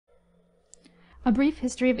A Brief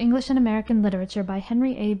History of English and American Literature by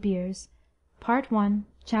Henry A. Beers. Part 1,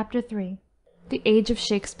 Chapter 3. The Age of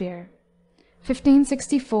Shakespeare,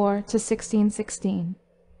 1564 to 1616.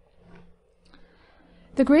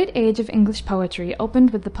 The great age of English poetry opened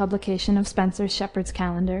with the publication of Spenser's Shepherd's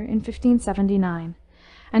Calendar in 1579,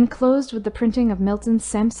 and closed with the printing of Milton's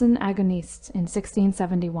Samson Agonistes in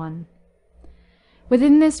 1671.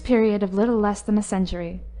 Within this period of little less than a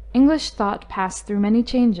century, English thought passed through many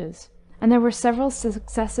changes, and there were several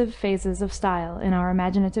successive phases of style in our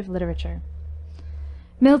imaginative literature.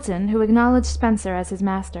 Milton, who acknowledged Spenser as his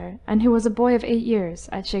master, and who was a boy of 8 years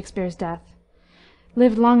at Shakespeare's death,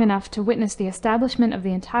 lived long enough to witness the establishment of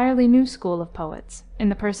the entirely new school of poets, in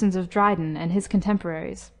the persons of Dryden and his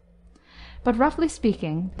contemporaries. But roughly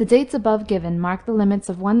speaking, the dates above given mark the limits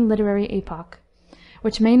of one literary epoch,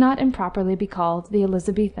 which may not improperly be called the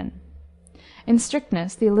Elizabethan. In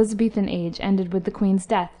strictness, the Elizabethan age ended with the Queen's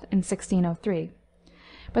death in 1603.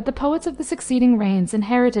 But the poets of the succeeding reigns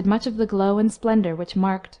inherited much of the glow and splendor which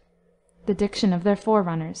marked the diction of their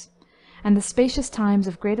forerunners, and the spacious times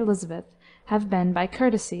of great Elizabeth have been, by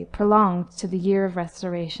courtesy, prolonged to the year of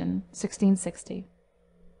Restoration, 1660.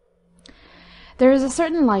 There is a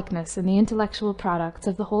certain likeness in the intellectual products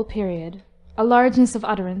of the whole period, a largeness of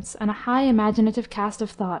utterance, and a high imaginative cast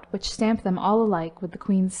of thought which stamp them all alike with the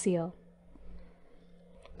Queen's seal.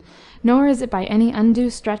 Nor is it by any undue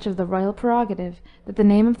stretch of the royal prerogative that the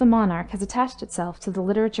name of the monarch has attached itself to the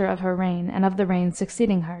literature of her reign and of the reigns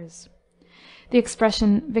succeeding hers. The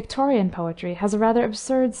expression Victorian poetry has a rather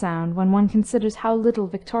absurd sound when one considers how little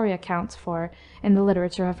Victoria counts for in the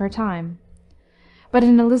literature of her time. But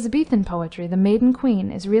in Elizabethan poetry the maiden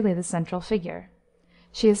queen is really the central figure.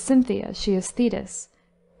 She is Cynthia, she is Thetis,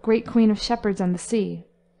 great queen of shepherds and the sea.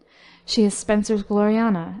 She is Spenser's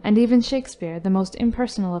Gloriana, and even Shakespeare, the most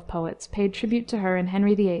impersonal of poets, paid tribute to her in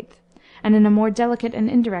Henry VIII, and in a more delicate and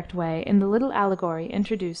indirect way in the little allegory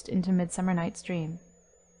introduced into Midsummer Night's Dream.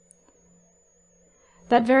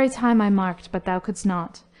 That very time I marked, but thou couldst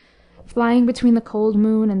not, flying between the cold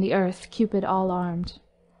moon and the earth, Cupid all armed.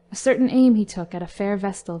 A certain aim he took at a fair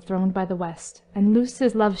vestal throned by the west, and loosed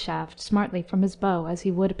his love-shaft smartly from his bow, as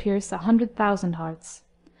he would pierce 100,000 hearts.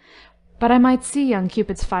 But I might see young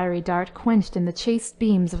Cupid's fiery dart quenched in the chaste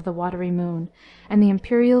beams of the watery moon, and the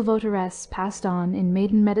imperial votaress passed on in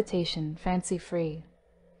maiden meditation, fancy-free.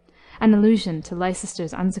 An allusion to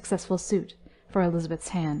Leicester's unsuccessful suit for Elizabeth's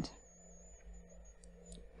hand.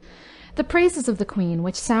 The praises of the Queen,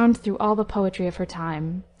 which sound through all the poetry of her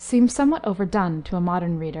time, seem somewhat overdone to a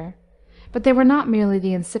modern reader, but they were not merely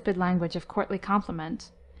the insipid language of courtly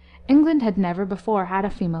compliment. England had never before had a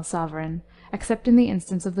female sovereign, except in the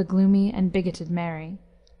instance of the gloomy and bigoted Mary.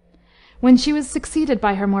 When she was succeeded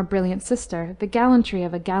by her more brilliant sister, the gallantry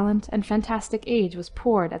of a gallant and fantastic age was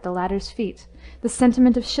poured at the latter's feet, the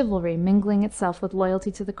sentiment of chivalry mingling itself with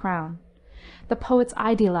loyalty to the crown. The poets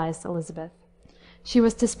idealized Elizabeth. She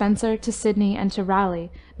was to Spenser, to Sidney, and to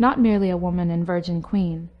Raleigh not merely a woman and virgin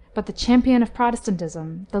queen, but the champion of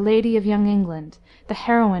Protestantism, the lady of young England, the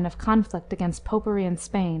heroine of conflict against popery and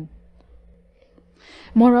Spain.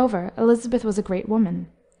 Moreover, Elizabeth was a great woman.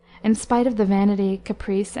 In spite of the vanity,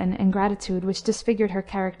 caprice, and ingratitude which disfigured her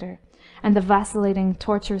character, and the vacillating,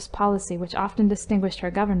 tortuous policy which often distinguished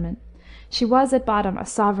her government, she was at bottom a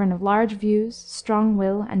sovereign of large views, strong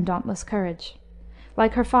will, and dauntless courage.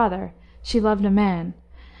 Like her father, she loved a man,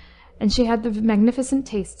 and she had the magnificent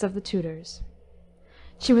tastes of the Tudors.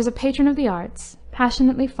 She was a patron of the arts,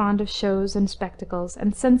 passionately fond of shows and spectacles,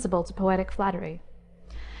 and sensible to poetic flattery.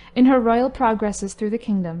 In her royal progresses through the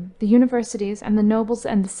kingdom, the universities and the nobles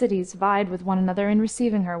and the cities vied with one another in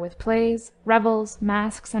receiving her with plays, revels,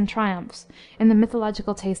 masques, and triumphs, in the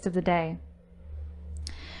mythological taste of the day.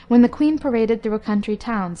 When the Queen paraded through a country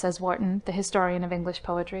town, says Warton, the historian of English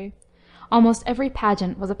poetry, almost every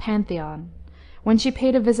pageant was a pantheon. When she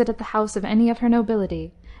paid a visit at the house of any of her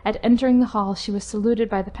nobility, at entering the hall she was saluted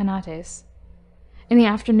by the Penates. In the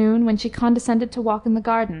afternoon, when she condescended to walk in the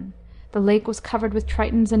garden, the lake was covered with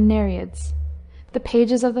tritons and nereids. The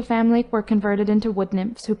pages of the family were converted into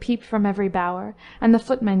wood-nymphs, who peeped from every bower, and the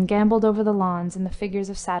footmen gambolled over the lawns in the figures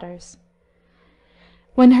of satyrs.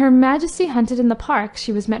 When her Majesty hunted in the park,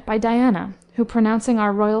 she was met by Diana, who, pronouncing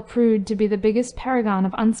our royal prude to be the biggest paragon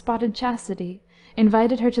of unspotted chastity,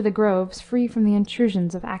 invited her to the groves free from the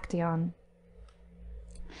intrusions of Actaeon.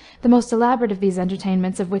 The most elaborate of these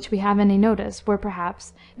entertainments of which we have any notice were,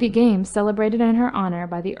 perhaps, the games celebrated in her honor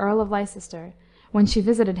by the Earl of Leicester, when she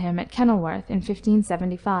visited him at Kenilworth in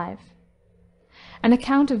 1575. An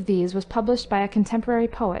account of these was published by a contemporary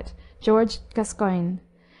poet, George Gascoigne,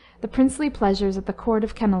 The Princely Pleasures at the Court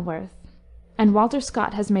of Kenilworth, and Walter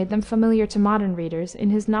Scott has made them familiar to modern readers in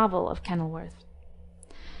his novel of Kenilworth.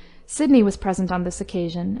 Sidney was present on this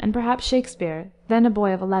occasion, and perhaps Shakspere, then a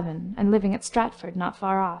boy of 11, and living at Stratford, not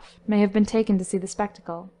far off, may have been taken to see the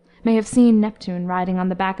spectacle, may have seen Neptune riding on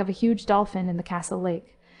the back of a huge dolphin in the castle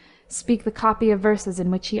lake, speak the copy of verses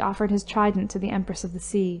in which he offered his trident to the Empress of the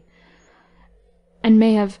Sea, and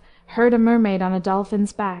may have heard a mermaid on a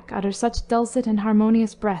dolphin's back utter such dulcet and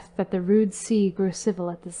harmonious breath that the rude sea grew civil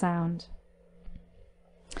at the sound.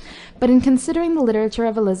 But in considering the literature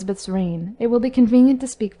of Elizabeth's reign, it will be convenient to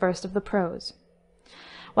speak first of the prose.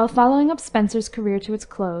 While following up Spenser's career to its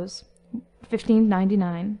close,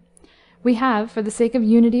 1599, we have, for the sake of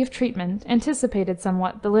unity of treatment, anticipated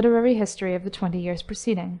somewhat the literary history of the 20 years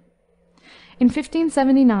preceding. In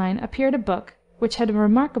 1579 appeared a book which had a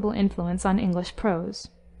remarkable influence on English prose.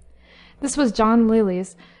 This was John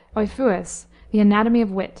Lyly's Euphues, The Anatomy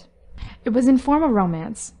of Wit. It was in form a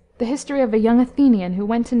romance, the history of a young Athenian who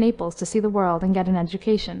went to Naples to see the world and get an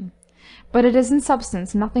education, but it is in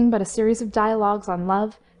substance nothing but a series of dialogues on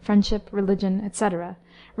love, friendship, religion, etc.,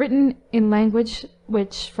 written in language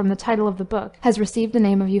which, from the title of the book, has received the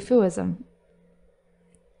name of Euphuism.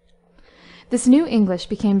 This new English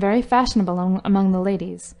became very fashionable among the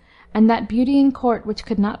ladies, and that beauty in court which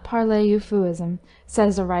could not parler Euphuism,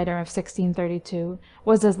 says a writer of 1632,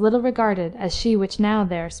 was as little regarded as she which now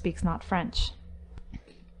there speaks not French.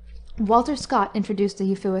 Walter Scott introduced a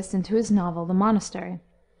Euphuist into his novel, The Monastery,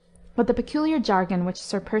 but the peculiar jargon which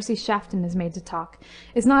Sir Percy Shafton is made to talk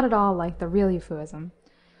is not at all like the real Euphuism.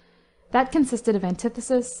 That consisted of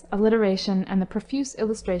antithesis, alliteration, and the profuse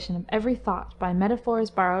illustration of every thought by metaphors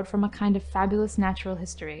borrowed from a kind of fabulous natural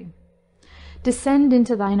history. Descend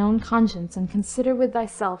into thine own conscience, and consider with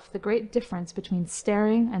thyself the great difference between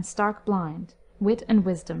staring and stark blind, wit and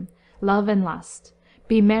wisdom, love and lust.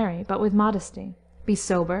 Be merry, but with modesty. Be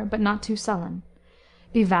sober, but not too sullen.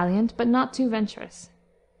 Be valiant, but not too venturous.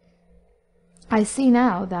 I see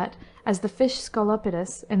now that, as the fish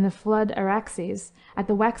Scolopidus in the flood Araxes, at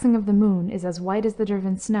the waxing of the moon is as white as the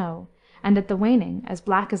driven snow, and at the waning as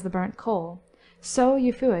black as the burnt coal, so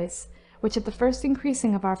Euphues, which at the first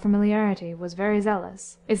increasing of our familiarity was very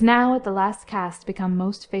zealous, is now at the last cast become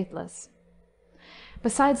most faithless.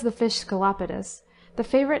 Besides the fish Scolopidus, the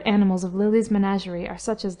favorite animals of Lyly's menagerie are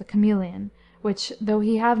such as the chameleon, which, though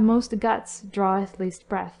he have most guts, draweth least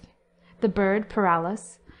breath; the bird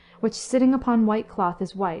Paralis, which sitting upon white cloth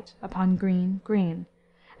is white, upon green, green;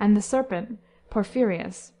 and the serpent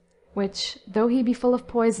Porphyrius, which, though he be full of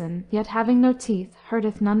poison, yet having no teeth,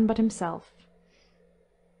 hurteth none but himself.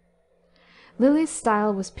 Lyly's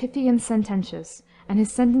style was pithy and sententious, and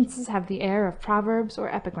his sentences have the air of proverbs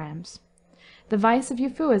or epigrams. The vice of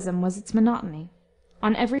Euphuism was its monotony.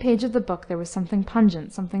 On every page of the book there was something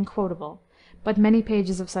pungent, something quotable, but many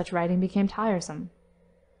pages of such writing became tiresome.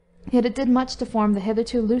 Yet it did much to form the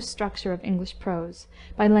hitherto loose structure of English prose,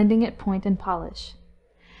 by lending it point and polish.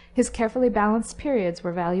 His carefully balanced periods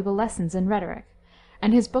were valuable lessons in rhetoric,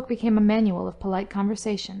 and his book became a manual of polite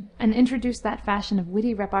conversation, and introduced that fashion of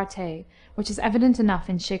witty repartee which is evident enough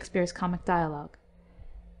in Shakespeare's comic dialogue.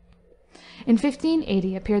 In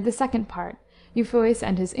 1580 appeared the second part, Euphues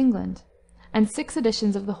and his England, and 6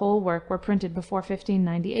 editions of the whole work were printed before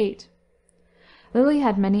 1598. Lyly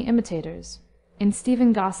had many imitators. In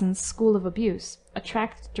Stephen Gosson's School of Abuse, a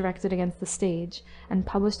tract directed against the stage, and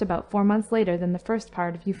published about 4 months later than the first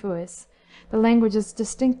part of Euphues, the language is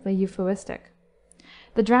distinctly Euphuistic.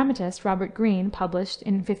 The dramatist Robert Greene published,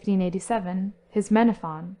 in 1587, his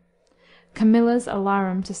Menaphon, Camilla's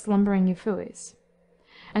Alarum to Slumbering Euphues,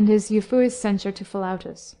 and his Euphues' Censure to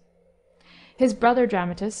Philautus. His brother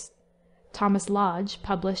dramatist, Thomas Lodge,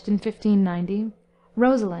 published, in 1590,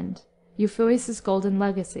 Rosalind, Euphues' Golden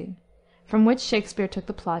Legacy, from which Shakespeare took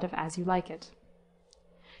the plot of As You Like It.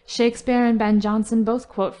 Shakespeare and Ben Jonson both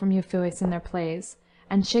quote from Euphues in their plays,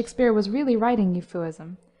 and Shakespeare was really writing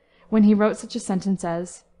Euphuism, when he wrote such a sentence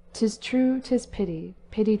as, "'Tis true, 'tis pity,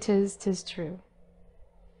 pity 'tis true."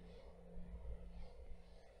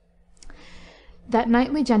 That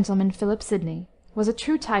knightly gentleman, Philip Sidney, was a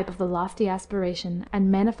true type of the lofty aspiration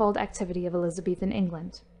and manifold activity of Elizabethan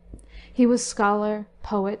England. He was scholar,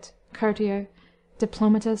 poet, courtier,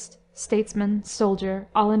 diplomatist, statesman, soldier,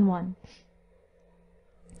 all in one.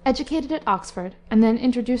 Educated at Oxford, and then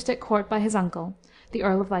introduced at court by his uncle, the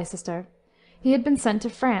Earl of Leicester, he had been sent to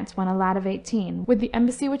France when a lad of 18, with the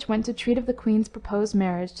embassy which went to treat of the Queen's proposed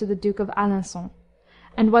marriage to the Duke of Alençon,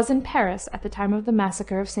 and was in Paris at the time of the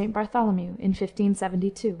massacre of St. Bartholomew in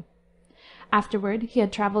 1572. Afterward he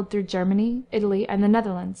had travelled through Germany, Italy, and the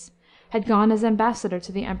Netherlands, had gone as ambassador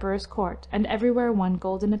to the Emperor's court, and everywhere won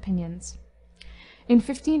golden opinions. In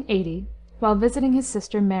 1580, While visiting his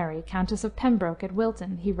sister Mary, Countess of Pembroke, at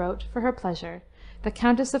Wilton, he wrote, for her pleasure, the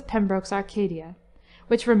Countess of Pembroke's Arcadia,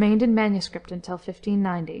 which remained in manuscript until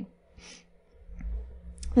 1590.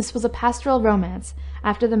 This was a pastoral romance,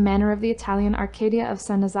 after the manner of the Italian Arcadia of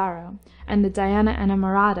Sannazaro and the Diana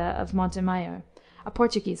Enamorada of Montemayor, a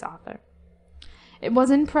Portuguese author. It was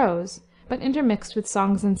in prose, but intermixed with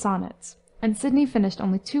songs and sonnets, and Sidney finished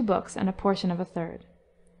only 2 books and a portion of a third.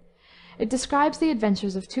 It describes the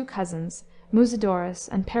adventures of 2 cousins, Musidorus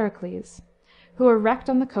and Pericles, who were wrecked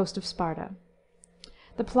on the coast of Sparta.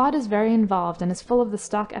 The plot is very involved and is full of the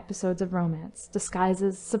stock episodes of romance,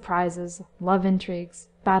 disguises, surprises, love intrigues,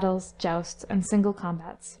 battles, jousts, and single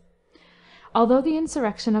combats. Although the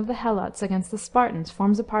insurrection of the Helots against the Spartans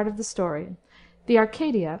forms a part of the story, the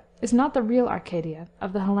Arcadia is not the real Arcadia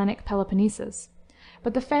of the Hellenic Peloponnesus,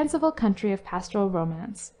 but the fanciful country of pastoral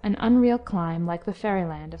romance, an unreal clime like the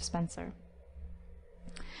fairyland of Spenser.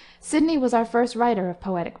 Sidney was our first writer of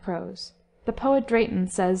poetic prose. The poet Drayton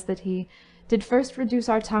says that he did first reduce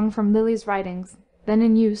our tongue from Lyly's writings, then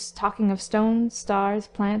in use, talking of stones, stars,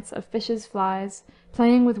 plants, of fishes, flies,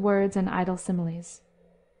 playing with words and idle similes.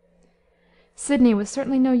 Sidney was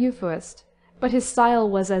certainly no Euphuist, but his style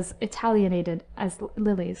was as Italianated as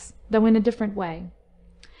Lyly's, though in a different way.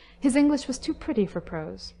 His English was too pretty for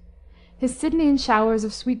prose. His Sidneyan showers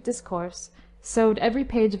of sweet discourse sowed every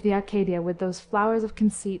page of the Arcadia with those flowers of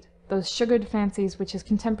conceit, those sugared fancies which his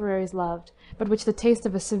contemporaries loved, but which the taste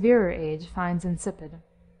of a severer age finds insipid.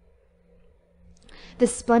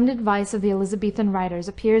 This splendid vice of the Elizabethan writers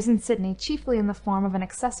appears in Sidney chiefly in the form of an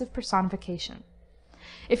excessive personification.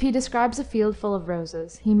 If he describes a field full of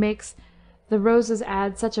roses, he makes the roses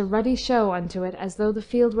add such a ruddy show unto it as though the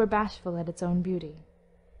field were bashful at its own beauty.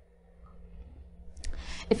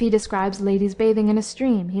 If he describes ladies bathing in a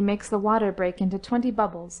stream, he makes the water break into 20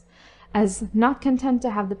 bubbles, as not content to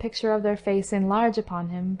have the picture of their face enlarge upon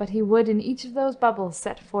him, but he would in each of those bubbles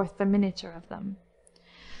set forth the miniature of them.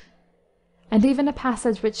 And even a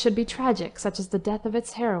passage which should be tragic, such as the death of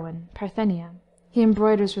its heroine, Parthenia, he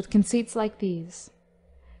embroiders with conceits like these: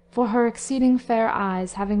 For her exceeding fair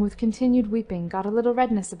eyes, having with continued weeping got a little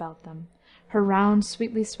redness about them, her round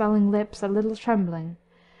sweetly swelling lips a little trembling,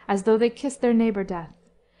 as though they kissed their neighbor Death,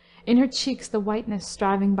 in her cheeks the whiteness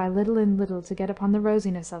striving by little and little to get upon the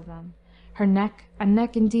rosiness of them, her neck, a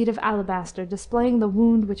neck indeed of alabaster, displaying the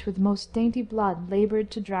wound which with most dainty blood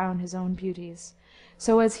labored to drown his own beauties,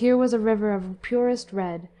 so as here was a river of purest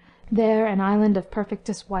red, there an island of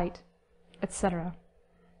perfectest white, etc.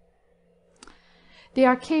 The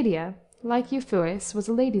Arcadia, like Euphues, was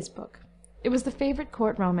a lady's book. It was the favorite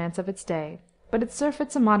court romance of its day, but it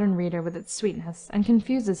surfeits a modern reader with its sweetness, and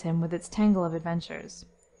confuses him with its tangle of adventures.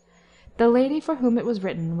 The lady for whom it was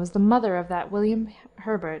written was the mother of that William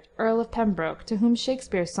Herbert, Earl of Pembroke, to whom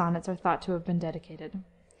Shakespeare's sonnets are thought to have been dedicated,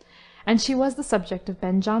 and she was the subject of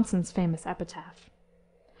Ben Jonson's famous epitaph.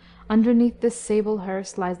 Underneath this sable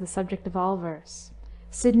hearse lies the subject of all verse,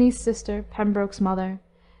 Sidney's sister, Pembroke's mother,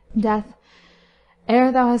 Death,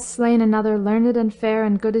 ere thou hast slain another learned and fair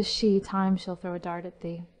and good as she, time shall throw a dart at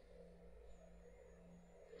thee.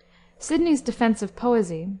 Sidney's Defence of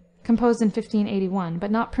Poesy, composed in 1581,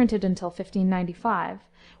 but not printed until 1595,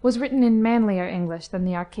 was written in manlier English than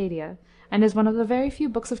the Arcadia, and is one of the very few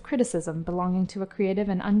books of criticism belonging to a creative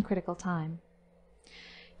and uncritical time.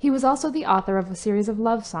 He was also the author of a series of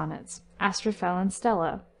love sonnets, Astrophel and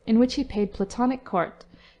Stella, in which he paid Platonic court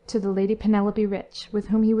to the Lady Penelope Rich, with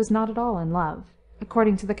whom he was not at all in love,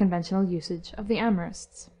 according to the conventional usage of the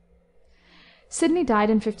amorists. Sidney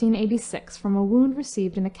died in 1586 from a wound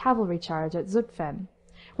received in a cavalry charge at Zutphen,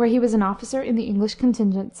 where he was an officer in the English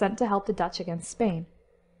contingent sent to help the Dutch against Spain.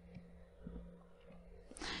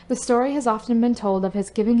 The story has often been told of his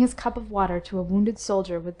giving his cup of water to a wounded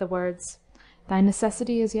soldier with the words, "Thy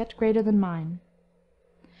necessity is yet greater than mine."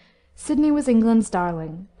 Sidney was England's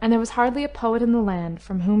darling, and there was hardly a poet in the land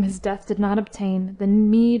from whom his death did not obtain the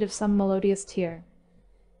meed of some melodious tear.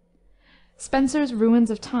 Spenser's Ruins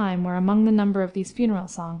of Time were among the number of these funeral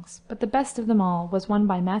songs, but the best of them all was one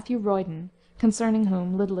by Matthew Royden, concerning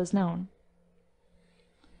whom little is known.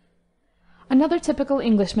 Another typical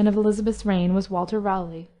Englishman of Elizabeth's reign was Walter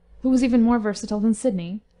Raleigh, who was even more versatile than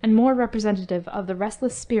Sidney, and more representative of the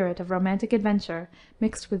restless spirit of romantic adventure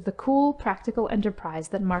mixed with the cool, practical enterprise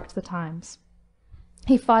that marked the times.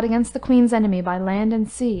 He fought against the Queen's enemy by land and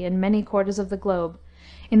sea in many quarters of the globe,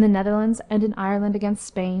 in the Netherlands and in Ireland against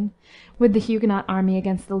Spain, with the Huguenot army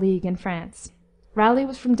against the League in France. Raleigh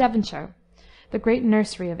was from Devonshire, the great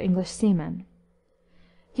nursery of English seamen.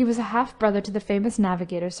 He was a half-brother to the famous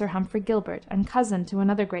navigator Sir Humphrey Gilbert, and cousin to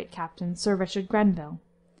another great captain, Sir Richard Grenville.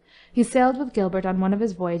 He sailed with Gilbert on one of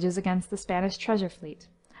his voyages against the Spanish treasure fleet,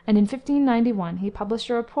 and in 1591 he published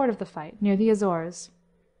a report of the fight, near the Azores,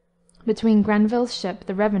 between Grenville's ship,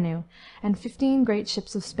 the Revenue, and 15 great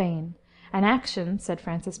ships of Spain, an action, said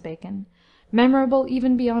Francis Bacon, memorable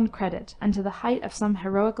even beyond credit, and to the height of some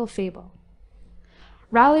heroical fable.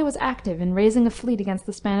 Raleigh was active in raising a fleet against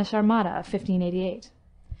the Spanish Armada of 1588.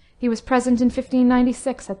 He was present in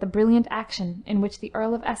 1596 at the brilliant action in which the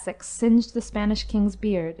Earl of Essex singed the Spanish king's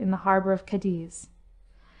beard in the harbor of Cadiz.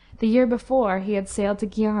 The year before he had sailed to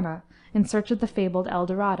Guiana in search of the fabled El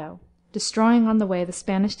Dorado, destroying on the way the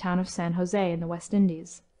Spanish town of San Jose in the West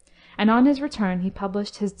Indies, and on his return he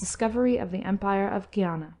published his Discovery of the Empire of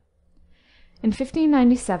Guiana. In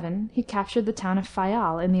 1597 he captured the town of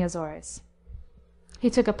Fayal in the Azores. He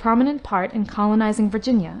took a prominent part in colonizing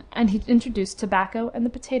Virginia, and he introduced tobacco and the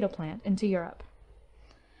potato plant into Europe.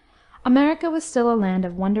 America was still a land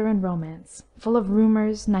of wonder and romance, full of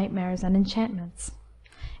rumors, nightmares, and enchantments.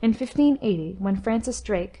 In 1580, when Francis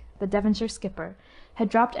Drake, the Devonshire skipper, had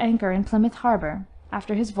dropped anchor in Plymouth harbor,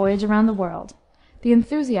 after his voyage around the world, the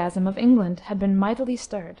enthusiasm of England had been mightily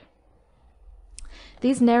stirred.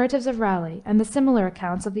 These narratives of Raleigh, and the similar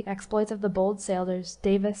accounts of the exploits of the bold sailors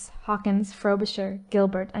Davis, Hawkins, Frobisher,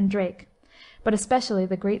 Gilbert, and Drake, but especially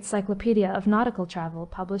the great Cyclopedia of Nautical Travel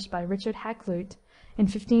published by Richard Hakluyt in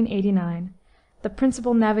 1589, the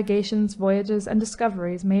principal navigations, voyages, and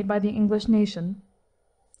discoveries made by the English nation,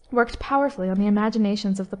 worked powerfully on the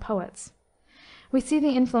imaginations of the poets. We see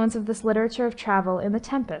the influence of this literature of travel in The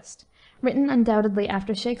Tempest, written undoubtedly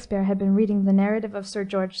after Shakespeare had been reading the narrative of Sir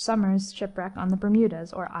George Somers' shipwreck on the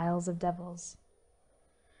Bermudas, or Isles of Devils.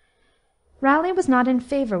 Raleigh was not in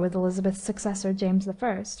favor with Elizabeth's successor, James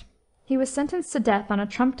I. He was sentenced to death on a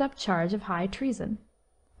trumped-up charge of high treason.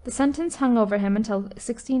 The sentence hung over him until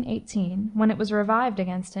 1618, when it was revived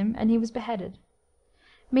against him, and he was beheaded.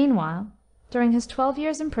 Meanwhile, during his 12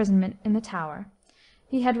 years' imprisonment in the Tower,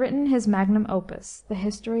 he had written his magnum opus, The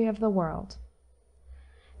History of the World.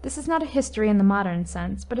 This is not a history in the modern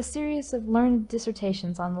sense, but a series of learned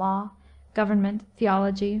dissertations on law, government,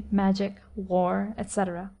 theology, magic, war,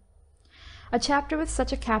 etc. A chapter with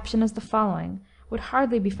such a caption as the following would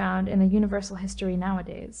hardly be found in a universal history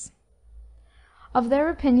nowadays. Of their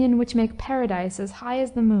opinion which make paradise as high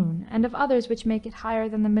as the moon, and of others which make it higher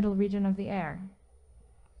than the middle region of the air.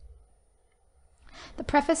 The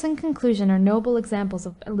preface and conclusion are noble examples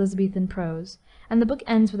of Elizabethan prose, and the book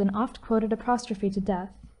ends with an oft-quoted apostrophe to death.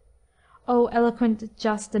 O eloquent,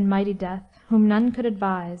 just, and mighty death, whom none could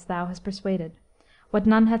advise, thou hast persuaded. What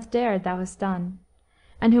none hath dared, thou hast done.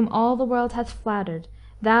 And whom all the world hath flattered,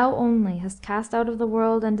 thou only hast cast out of the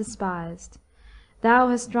world and despised. Thou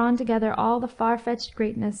hast drawn together all the far-fetched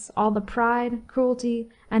greatness, all the pride, cruelty,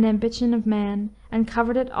 and ambition of man, and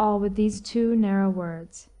covered it all with these two narrow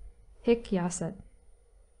words, Hic jacet.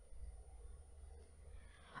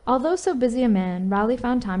 Although so busy a man, Raleigh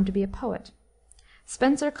found time to be a poet.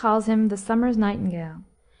 Spenser calls him the summer's nightingale,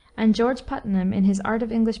 and George Puttenham, in his Art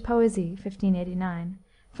of English Poesy, 1589,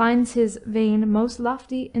 finds his vein most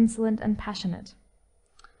lofty, insolent, and passionate.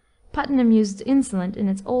 Puttenham used insolent in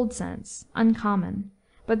its old sense, uncommon,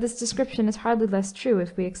 but this description is hardly less true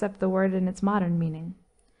if we accept the word in its modern meaning.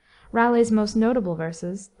 Raleigh's most notable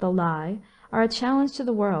verses, The Lie, are a challenge to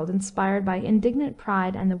the world, inspired by indignant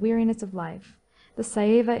pride and the weariness of life, the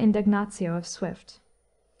saeva indignatio of Swift.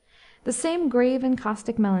 The same grave and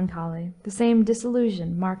caustic melancholy, the same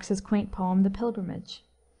disillusion, marks his quaint poem, The Pilgrimage.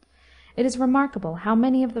 It is remarkable how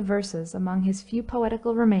many of the verses among his few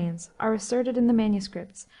poetical remains are asserted in the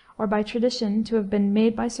manuscripts, or by tradition to have been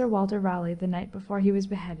made by Sir Walter Raleigh the night before he was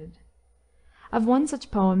beheaded. Of one such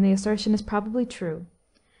poem the assertion is probably true,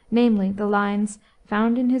 namely, the lines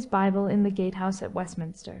found in his Bible in the gatehouse at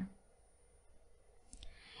Westminster.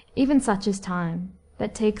 Even such is time,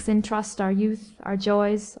 that takes in trust our youth, our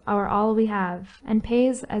joys, our all we have, and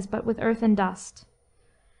pays as but with earth and dust.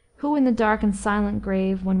 Who in the dark and silent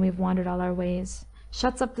grave, when we've wandered all our ways,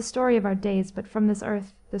 shuts up the story of our days, but from this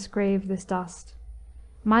earth, this grave, this dust?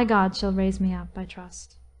 My God shall raise me up, I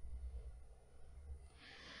trust.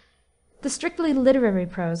 The strictly literary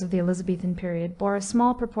prose of the Elizabethan period bore a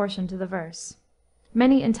small proportion to the verse.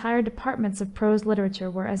 Many entire departments of prose literature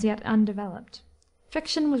were as yet undeveloped.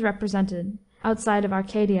 Fiction was represented, outside of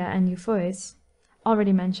Arcadia and Euphues,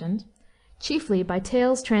 already mentioned, chiefly by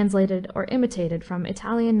tales translated or imitated from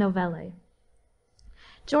Italian novelle.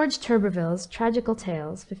 George Turberville's Tragical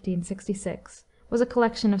Tales, 1566, was a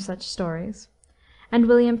collection of such stories, and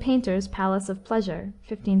William Paynter's Palace of Pleasure,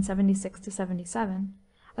 1576-77,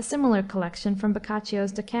 a similar collection from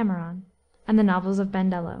Boccaccio's Decameron, and the novels of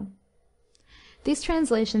Bandello. These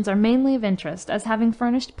translations are mainly of interest as having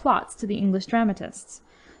furnished plots to the English dramatists.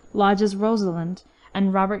 Lodge's Rosalind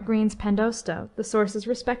and Robert Greene's Pandosto, the sources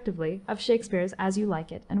respectively of Shakespeare's As You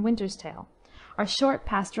Like It and Winter's Tale, are short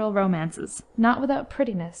pastoral romances, not without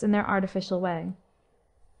prettiness in their artificial way.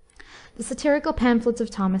 The satirical pamphlets of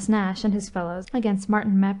Thomas Nash and his fellows against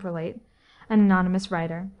Martin Marprelate, an anonymous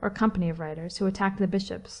writer, or company of writers, who attacked the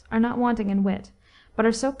bishops, are not wanting in wit, but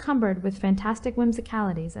are so cumbered with fantastic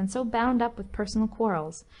whimsicalities and so bound up with personal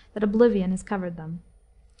quarrels that oblivion has covered them.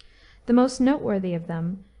 The most noteworthy of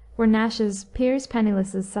them were Nash's Piers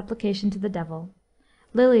Penniless's Supplication to the Devil,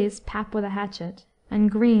 Lilly's Pap with a Hatchet,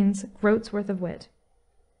 and Greene's Groat's Worth of Wit.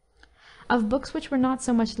 Of books which were not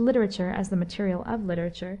so much literature as the material of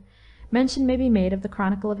literature, mention may be made of the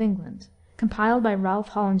Chronicle of England, compiled by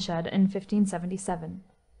Ralph Holinshed in 1577.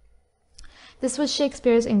 This was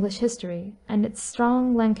Shakespeare's English history, and its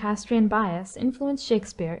strong Lancastrian bias influenced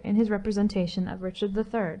Shakespeare in his representation of Richard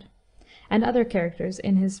III, and other characters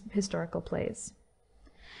in his historical plays.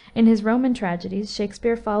 In his Roman tragedies,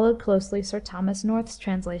 Shakespeare followed closely Sir Thomas North's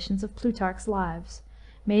translations of Plutarch's Lives,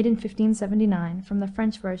 made in 1579 from the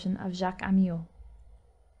French version of Jacques Amiot.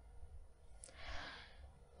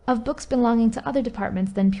 Of books belonging to other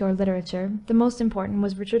departments than pure literature, the most important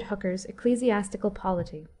was Richard Hooker's Ecclesiastical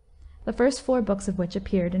Polity, the first 4 books of which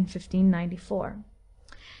appeared in 1594.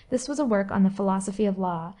 This was a work on the philosophy of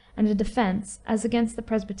law, and a defense, as against the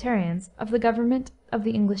Presbyterians, of the government of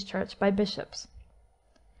the English Church by bishops.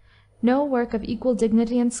 No work of equal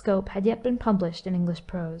dignity and scope had yet been published in English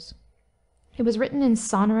prose. It was written in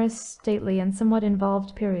sonorous, stately, and somewhat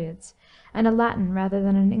involved periods, and a Latin rather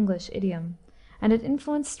than an English idiom, and it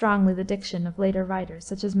influenced strongly the diction of later writers,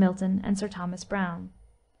 such as Milton and Sir Thomas Browne.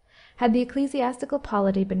 Had the Ecclesiastical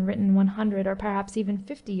Polity been written 100 or perhaps even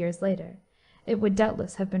 50 years later, it would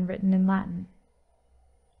doubtless have been written in Latin.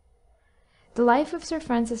 The life of Sir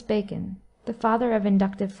Francis Bacon, the father of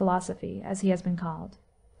inductive philosophy, as he has been called,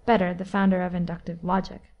 better, the founder of inductive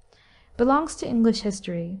logic, belongs to English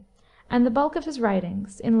history, and the bulk of his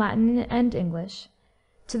writings, in Latin and English,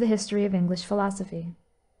 to the history of English philosophy.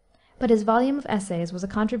 But his volume of essays was a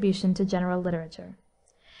contribution to general literature.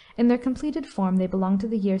 In their completed form they belong to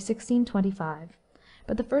the year 1625,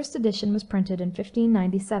 but the first edition was printed in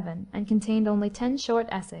 1597, and contained only 10 short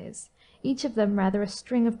essays, each of them rather a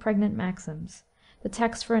string of pregnant maxims, the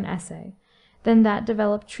text for an essay, than that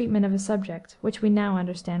developed treatment of a subject which we now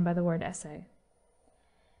understand by the word essay.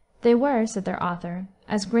 They were, said their author,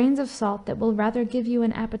 as grains of salt that will rather give you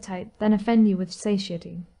an appetite than offend you with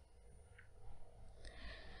satiety.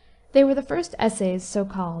 They were the first essays so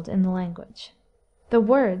called in the language. The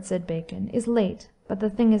word, said Bacon, is late, but the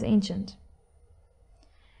thing is ancient.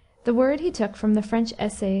 The word he took from the French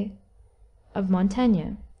essay of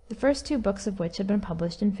Montaigne, the first 2 books of which had been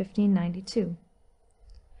published in 1592.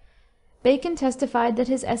 Bacon testified that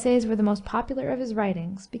his essays were the most popular of his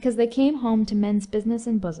writings, because they came home to men's business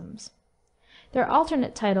and bosoms. Their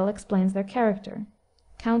alternate title explains their character,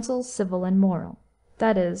 Counsels Civil and Moral,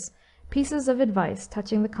 that is, pieces of advice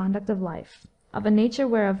touching the conduct of life, of a nature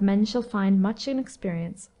whereof men shall find much in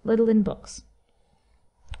experience, little in books.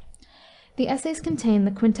 The essays contain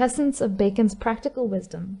the quintessence of Bacon's practical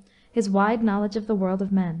wisdom, his wide knowledge of the world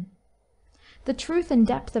of men. The truth and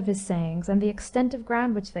depth of his sayings, and the extent of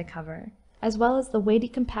ground which they cover, as well as the weighty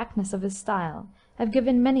compactness of his style, have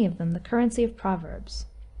given many of them the currency of proverbs.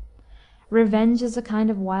 Revenge is a kind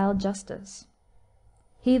of wild justice.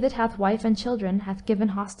 He that hath wife and children hath given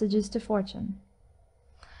hostages to fortune.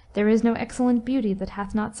 There is no excellent beauty that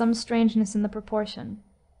hath not some strangeness in the proportion.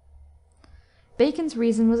 Bacon's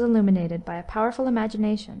reason was illuminated by a powerful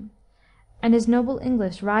imagination, and his noble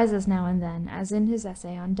English rises now and then, as in his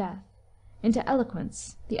essay on Death, into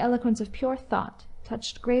eloquence, the eloquence of pure thought,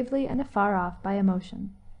 touched gravely and afar off by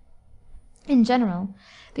emotion. In general,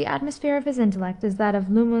 the atmosphere of his intellect is that of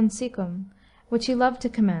lumum secum, which he loved to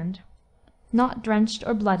commend, not drenched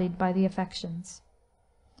or bloodied by the affections.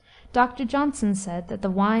 Dr. Johnson said that the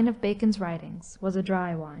wine of Bacon's writings was a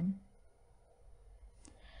dry wine.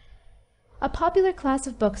 A popular class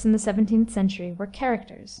of books in the 17th century were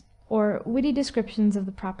characters, or witty descriptions of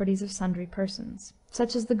the properties of sundry persons,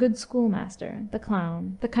 such as the good schoolmaster, the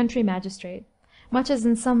clown, the country magistrate, much as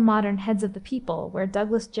in some modern Heads of the People, where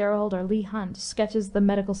Douglas Jerrold or Leigh Hunt sketches the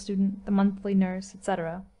medical student, the monthly nurse,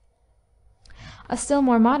 etc. A still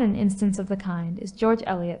more modern instance of the kind is George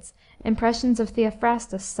Eliot's Impressions of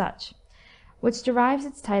Theophrastus Such, which derives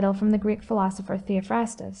its title from the Greek philosopher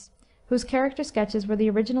Theophrastus, whose character sketches were the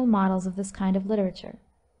original models of this kind of literature.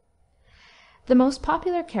 The most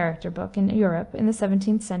popular character book in Europe in the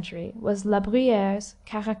 17th century was La Bruyère's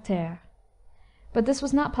Caractère, but this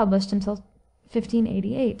was not published until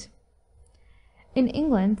 1588. In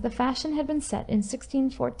England the fashion had been set in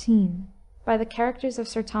 1614 by the characters of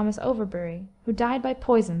Sir Thomas Overbury, who died by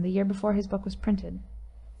poison the year before his book was printed.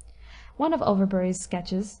 One of Overbury's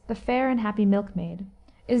sketches, The Fair and Happy Milkmaid,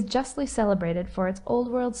 is justly celebrated for its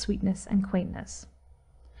old-world sweetness and quaintness.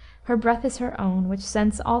 Her breath is her own, which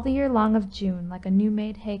scents all the year long of June, like a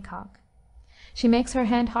new-made haycock. She makes her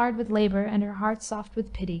hand hard with labor, and her heart soft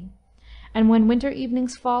with pity. And when winter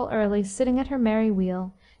evenings fall early, sitting at her merry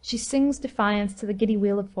wheel, she sings defiance to the giddy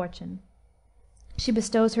wheel of fortune. She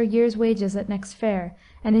bestows her year's wages at next fair,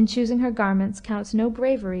 and in choosing her garments counts no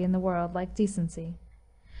bravery in the world like decency.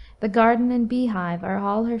 The garden and bee-hive are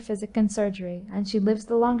all her physic and surgery, and she lives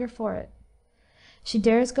the longer for it. She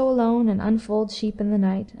dares go alone and unfold sheep in the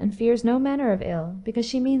night, and fears no manner of ill, because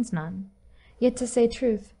she means none. Yet, to say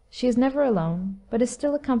truth, she is never alone, but is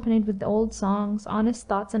still accompanied with old songs, honest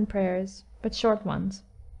thoughts and prayers, but short ones.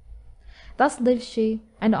 Thus lives she,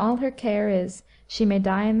 and all her care is, she may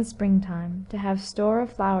die in the springtime, to have store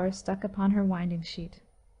of flowers stuck upon her winding-sheet.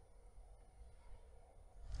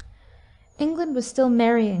 England was still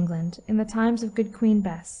merry England in the times of good Queen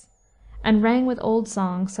Bess, and rang with old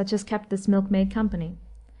songs, such as kept this milkmaid company.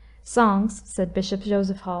 Songs, said Bishop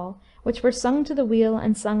Joseph Hall, which were sung to the wheel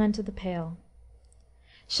and sung unto the pail.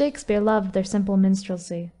 Shakespeare loved their simple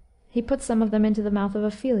minstrelsy. He put some of them into the mouth of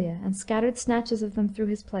Ophelia, and scattered snatches of them through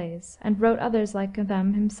his plays, and wrote others like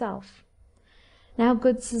them himself. Now,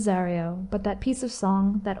 good Cesario, but that piece of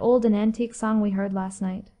song, that old and antique song we heard last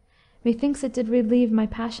night, methinks it did relieve my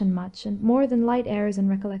passion much, and more than light airs and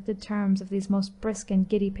recollected terms of these most brisk and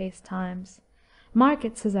giddy-paced times. Mark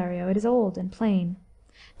it, Cesario, it is old and plain.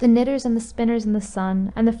 The knitters and the spinners in the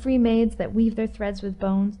sun, and the free maids that weave their threads with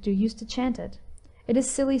bones, do use to chant it. It is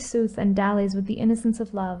silly sooth, and dallies with the innocence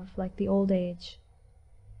of love, like the old age.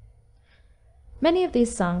 Many of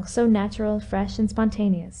these songs, so natural, fresh, and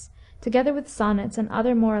spontaneous, together with sonnets and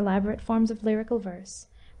other more elaborate forms of lyrical verse,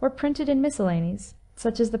 were printed in miscellanies,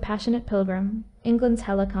 such as the Passionate Pilgrim, England's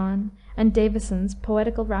Helicon, and Davison's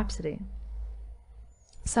Poetical Rhapsody.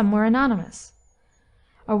 Some were anonymous,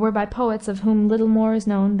 or were by poets of whom little more is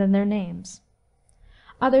known than their names.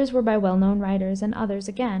 Others were by well-known writers, and others,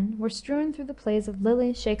 again, were strewn through the plays of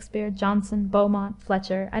Lyly, Shakespeare, Jonson, Beaumont,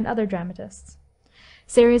 Fletcher, and other dramatists.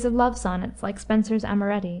 Series of love sonnets, like Spenser's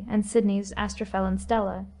Amoretti and Sidney's Astrophel and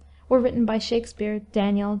Stella, were written by Shakespeare,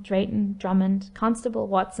 Daniel, Drayton, Drummond, Constable,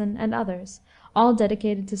 Watson, and others, all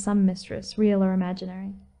dedicated to some mistress, real or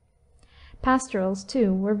imaginary. Pastorals,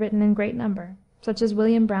 too, were written in great number, such as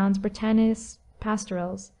William Brown's Britannia's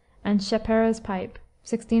Pastorals and Shepera's Pipe,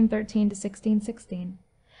 1613 to 1616,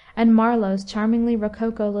 and Marlowe's charmingly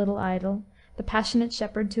rococo little idyl, The Passionate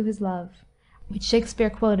Shepherd to His Love, which Shakespeare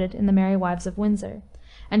quoted in The Merry Wives of Windsor,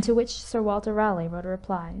 and to which Sir Walter Raleigh wrote a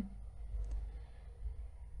reply.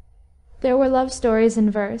 There were love stories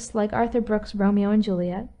in verse, like Arthur Brooke's Romeo and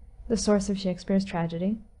Juliet, the source of Shakespeare's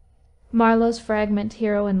tragedy, Marlowe's fragment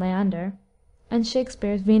Hero and Leander, and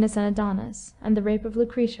Shakespeare's Venus and Adonis, and The Rape of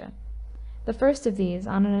Lucretia, the first of these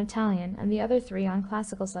on an Italian, and the other three on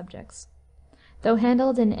classical subjects, though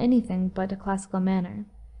handled in anything but a classical manner.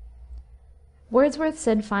 Wordsworth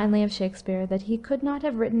said finely of Shakespeare that he could not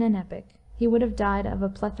have written an epic, he would have died of a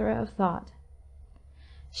plethora of thought.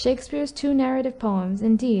 Shakespeare's two narrative poems,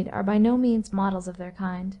 indeed, are by no means models of their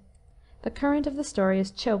kind. The current of the story is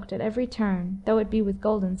choked at every turn, though it be with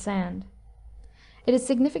golden sand. It is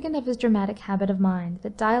significant of his dramatic habit of mind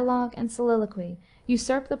that dialogue and soliloquy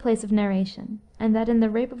usurp the place of narration, and that in The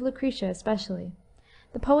Rape of Lucretia especially,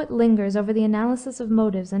 the poet lingers over the analysis of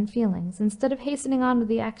motives and feelings, instead of hastening on with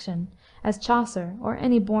the action, as Chaucer or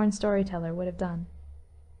any born story-teller would have done.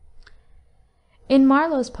 In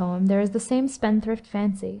Marlowe's poem there is the same spendthrift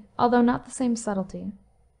fancy, although not the same subtlety.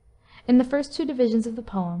 In the first two divisions of the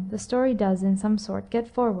poem the story does, in some sort,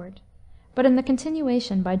 get forward, but in the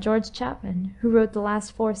continuation by George Chapman, who wrote the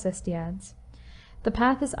last four sestiads, the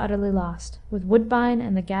path is utterly lost, with Woodbine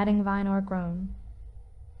and the gadding vine o'ergrown.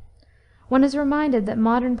 One is reminded that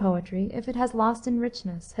modern poetry, if it has lost in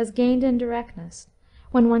richness, has gained in directness,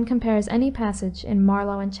 when one compares any passage in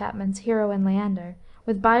Marlowe and Chapman's Hero and Leander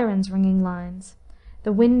with Byron's ringing lines,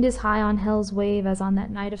 "The wind is high on hell's wave as on that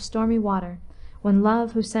night of stormy water, when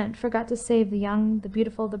love who sent forgot to save the young, the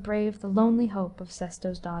beautiful, the brave, the lonely hope of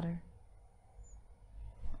Sestos' daughter."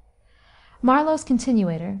 Marlowe's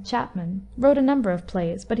continuator, Chapman, wrote a number of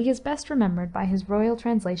plays, but he is best remembered by his royal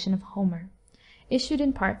translation of Homer, issued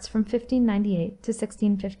in parts from 1598 to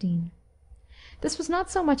 1615. This was not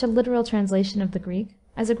so much a literal translation of the Greek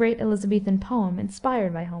as a great Elizabethan poem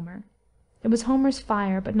inspired by Homer. It was Homer's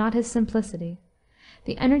fire, but not his simplicity.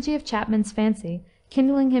 The energy of Chapman's fancy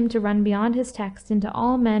kindling him to run beyond his text into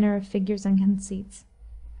all manner of figures and conceits.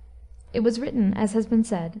 It was written, as has been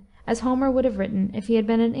said, as Homer would have written if he had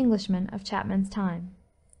been an Englishman of Chapman's time.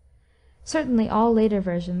 Certainly all later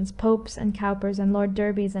versions, Pope's and Cowper's and Lord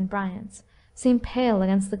Derby's and Bryant's, seem pale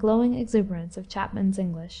against the glowing exuberance of Chapman's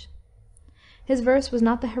English. His verse was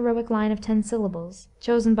not the heroic line of 10 syllables,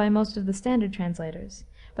 chosen by most of the standard translators,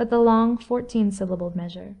 but the long 14-syllabled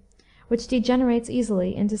measure, which degenerates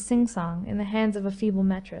easily into sing-song in the hands of a feeble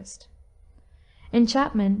metrist. In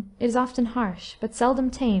Chapman it is often harsh, but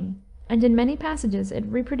seldom tame, and in many passages it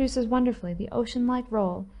reproduces wonderfully the ocean-like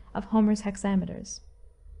roll of Homer's hexameters.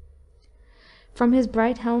 From his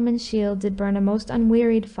bright helm and shield did burn a most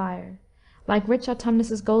unwearied fire, like rich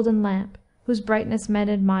Autumnus' golden lamp, whose brightness men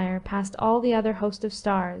admire past all the other host of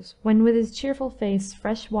stars, when with his cheerful face,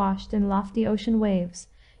 fresh washed in lofty ocean waves,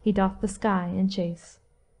 he doth the sky enchase.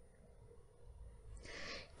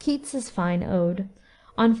 Keats's fine ode,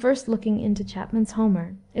 On First Looking into Chapman's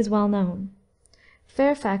Homer, is well known.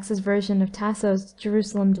 Fairfax's version of Tasso's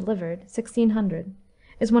Jerusalem Delivered, 1600,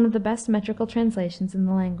 is one of the best metrical translations in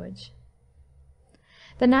the language.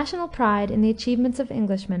 The national pride in the achievements of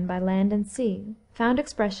Englishmen by land and sea found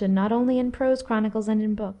expression not only in prose chronicles and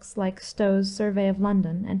in books, like Stowe's Survey of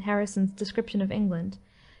London and Harrison's Description of England,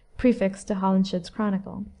 prefixed to Holinshed's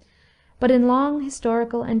Chronicle, but in long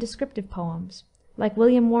historical and descriptive poems, like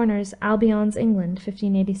William Warner's Albion's England,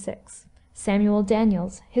 1586, Samuel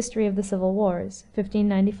Daniel's History of the Civil Wars,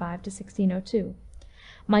 1595 1602,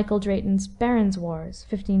 Michael Drayton's Barons' Wars,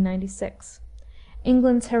 1596,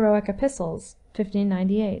 England's Heroic Epistles,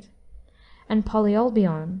 1598, and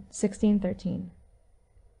Polyolbion, 1613.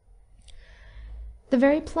 The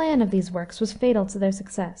very plan of these works was fatal to their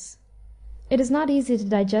success. It is not easy to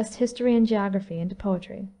digest history and geography into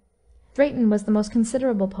poetry. Drayton was the most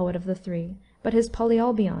considerable poet of the three, but his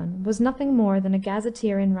Polyolbion was nothing more than a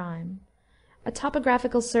gazetteer in rhyme, a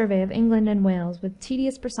topographical survey of England and Wales, with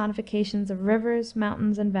tedious personifications of rivers,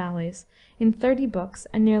 mountains, and valleys, in 30 books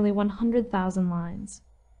and nearly 100,000 lines.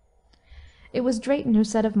 It was Drayton who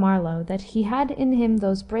said of Marlowe that he had in him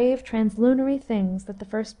those brave translunary things that the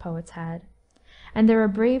first poets had. And there are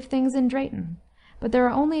brave things in Drayton, but there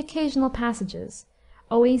are only occasional passages,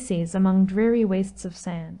 oases among dreary wastes of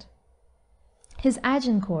sand. His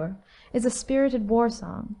Agincourt is a spirited war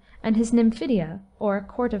song, and his Nymphidia, or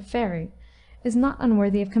Court of Faery, is not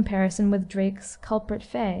unworthy of comparison with Drake's Culprit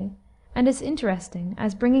Fay, and is interesting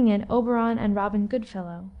as bringing in Oberon and Robin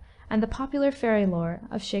Goodfellow, and the popular fairy lore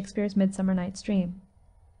of Shakespeare's Midsummer Night's Dream.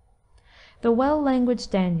 The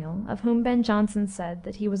well-languaged Daniel, of whom Ben Jonson said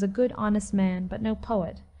that he was a good honest man, but no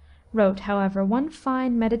poet, wrote, however, one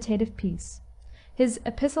fine meditative piece, his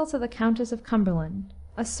Epistle to the Countess of Cumberland,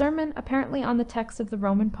 a sermon apparently on the text of the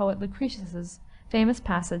Roman poet Lucretius's famous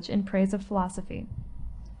passage in praise of philosophy,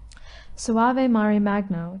 Suave mari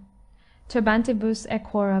magno, turbantibus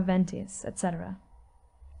equora ventis, etc.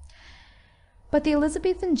 But the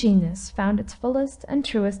Elizabethan genius found its fullest and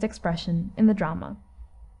truest expression in the drama.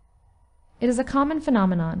 It is a common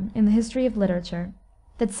phenomenon in the history of literature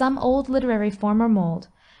that some old literary form or mold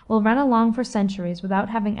will run along for centuries without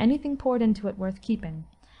having anything poured into it worth keeping,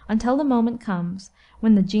 until the moment comes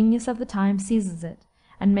when the genius of the time seizes it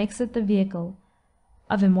and makes it the vehicle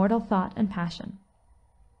of immortal thought and passion.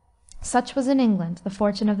 Such was in England the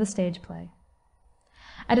fortune of the stage play.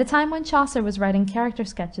 At a time when Chaucer was writing character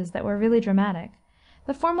sketches that were really dramatic,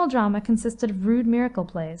 the formal drama consisted of rude miracle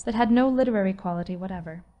plays that had no literary quality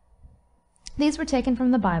whatever. These were taken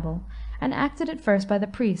from the Bible, and acted at first by the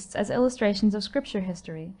priests as illustrations of Scripture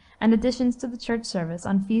history and additions to the church service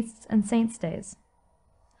on feasts and saints' days.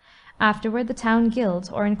 Afterward the town guilds,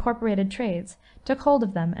 or incorporated trades, took hold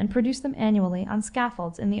of them and produced them annually on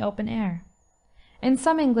scaffolds in the open air. In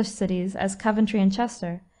some English cities, as Coventry and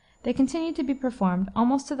Chester, they continued to be performed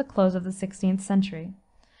almost to the close of the 16th century,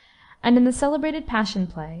 and in the celebrated Passion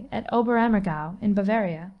Play at Oberammergau in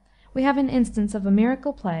Bavaria we have an instance of a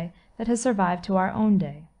miracle play that has survived to our own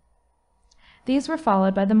day. These were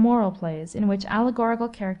followed by the moral plays, in which allegorical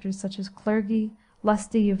characters such as clergy,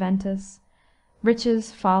 lusty Juventus,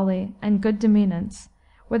 riches, folly, and good demeanance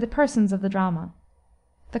were the persons of the drama.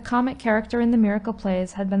 The comic character in the miracle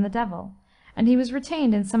plays had been the devil, and he was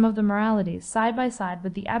retained in some of the moralities side by side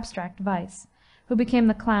with the abstract vice, who became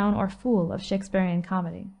the clown or fool of Shakespearean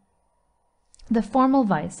comedy. The formal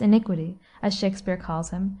vice, iniquity, as Shakespeare calls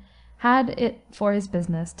him, had it for his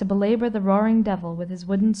business to belabor the roaring devil with his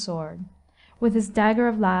wooden sword. With his dagger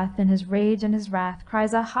of lath, in his rage and his wrath,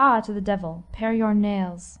 cries aha to the devil, pare your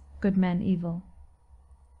nails, good men evil.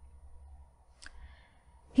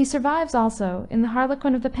 He survives also in the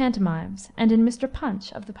Harlequin of the pantomimes, and in Mr.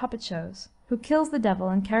 Punch of the puppet shows, who kills the devil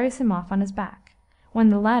and carries him off on his back, when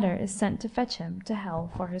the latter is sent to fetch him to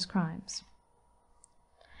hell for his crimes.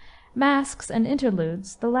 Masques and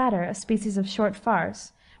interludes, the latter a species of short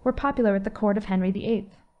farce, were popular at the court of Henry VIII.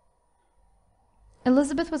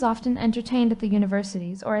 Elizabeth was often entertained at the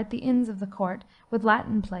universities or at the inns of the court with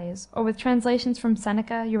Latin plays, or with translations from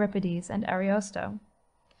Seneca, Euripides, and Ariosto.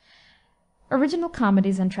 Original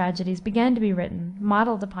comedies and tragedies began to be written,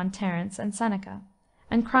 modeled upon Terence and Seneca,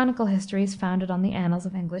 and chronicle histories founded on the annals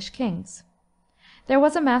of English kings. There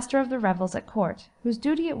was a master of the revels at court, whose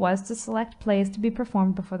duty it was to select plays to be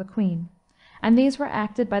performed before the queen, and these were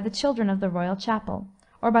acted by the children of the royal chapel,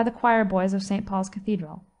 or by the choir boys of St. Paul's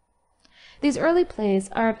Cathedral. These early plays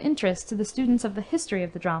are of interest to the students of the history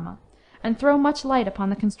of the drama, and throw much light upon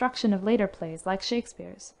the construction of later plays like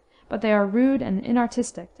Shakespeare's, but they are rude and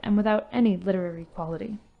inartistic, and without any literary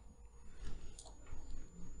quality.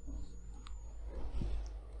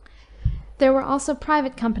 There were also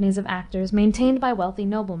private companies of actors maintained by wealthy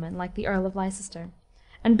noblemen, like the Earl of Leicester,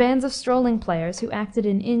 and bands of strolling players who acted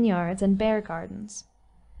in inn-yards and bear-gardens.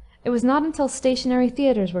 It was not until stationary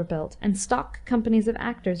theaters were built, and stock companies of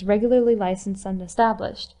actors regularly licensed and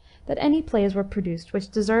established, that any plays were produced which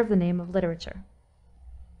deserve the name of literature.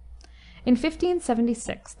 In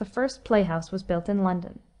 1576 the first playhouse was built in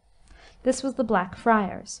London. This was the Black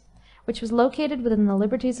Friars, which was located within the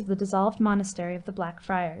liberties of the dissolved monastery of the Black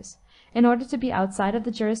Friars, in order to be outside of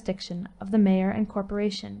the jurisdiction of the mayor and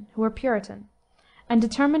corporation, who were Puritan, and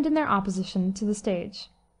determined in their opposition to the stage.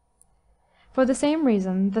 For the same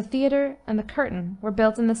reason, the theatre and the curtain were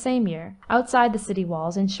built in the same year, outside the city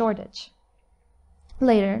walls in Shoreditch.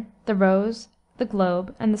 Later, the Rose, the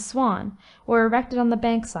Globe, and the Swan were erected on the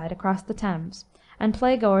Bankside across the Thames, and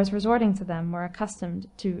playgoers resorting to them were accustomed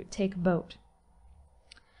to take boat.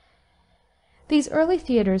 These early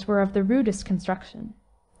theatres were of the rudest construction.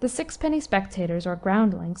 The sixpenny spectators, or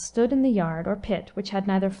groundlings, stood in the yard or pit, which had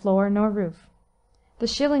neither floor nor roof. The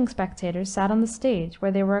shilling spectators sat on the stage, where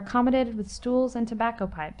they were accommodated with stools and tobacco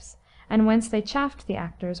pipes, and whence they chaffed the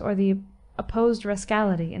actors or the opposed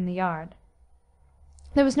rascality in the yard.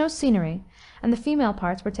 There was no scenery, and the female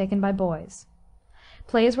parts were taken by boys.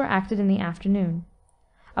 Plays were acted in the afternoon.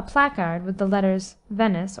 A placard with the letters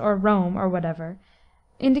Venice, or Rome, or whatever,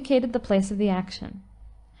 indicated the place of the action.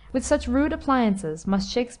 With such rude appliances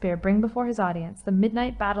must Shakespeare bring before his audience the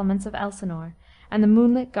midnight battlements of Elsinore and the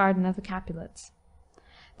moonlit garden of the Capulets.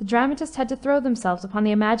 The dramatists had to throw themselves upon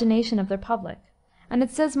the imagination of their public, and it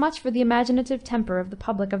says much for the imaginative temper of the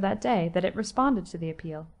public of that day that it responded to the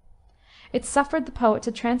appeal. It suffered the poet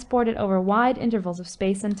to transport it over wide intervals of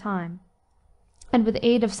space and time, and with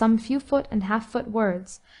aid of some few foot and half-foot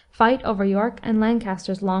words, fight over York and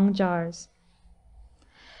Lancaster's long jars.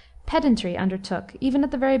 Pedantry undertook, even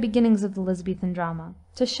at the very beginnings of the Elizabethan drama,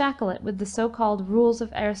 to shackle it with the so-called rules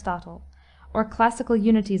of Aristotle, or classical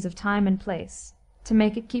unities of time and place, to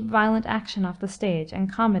make it keep violent action off the stage,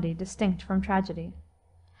 and comedy distinct from tragedy.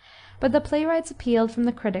 But the playwrights appealed from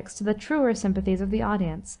the critics to the truer sympathies of the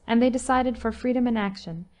audience, and they decided for freedom in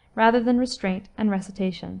action, rather than restraint and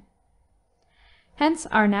recitation. Hence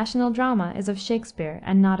our national drama is of Shakespeare,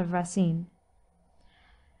 and not of Racine.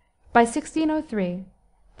 By 1603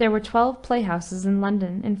 there were 12 playhouses in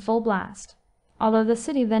London in full blast, although the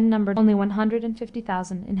city then numbered only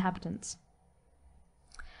 150,000 inhabitants.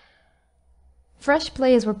 Fresh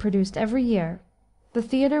plays were produced every year. The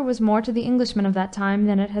theatre was more to the Englishman of that time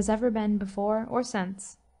than it has ever been before or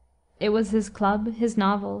since. It was his club, his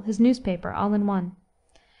novel, his newspaper, all in one.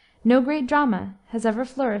 No great drama has ever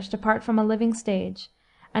flourished apart from a living stage,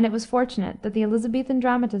 and it was fortunate that the Elizabethan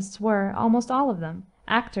dramatists were, almost all of them,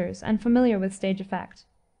 actors and familiar with stage effect.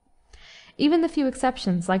 Even the few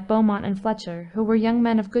exceptions, like Beaumont and Fletcher, who were young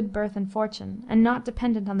men of good birth and fortune, and not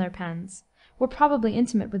dependent on their pens, were probably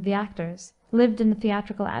intimate with the actors, lived in a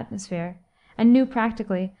theatrical atmosphere, and knew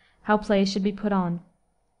practically how plays should be put on.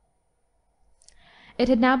 It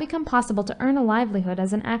had now become possible to earn a livelihood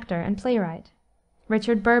as an actor and playwright.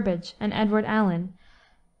 Richard Burbage and Edward Allen,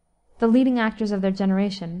 the leading actors of their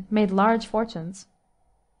generation, made large fortunes.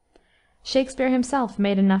 Shakespeare himself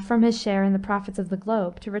made enough from his share in the profits of the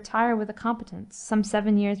Globe to retire with a competence some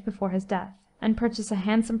 7 years before his death, and purchase a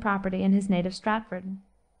handsome property in his native Stratford.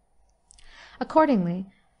 Accordingly,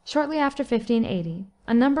 shortly after 1580,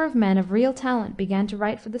 a number of men of real talent began to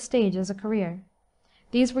write for the stage as a career.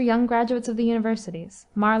 These were young graduates of the universities,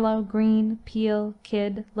 Marlowe, Greene, Peele,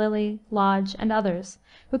 Kidd, Lilly, Lodge, and others,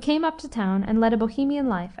 who came up to town and led a bohemian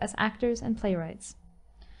life as actors and playwrights.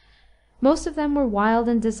 Most of them were wild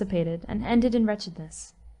and dissipated, and ended in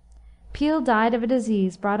wretchedness. Peele died of a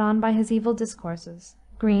disease brought on by his evil discourses.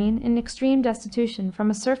 Green in extreme destitution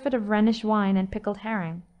from a surfeit of Rhenish wine and pickled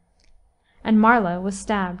herring, and Marlowe was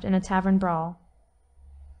stabbed in a tavern brawl.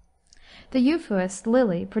 The Euphuist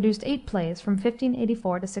Lyly produced 8 plays from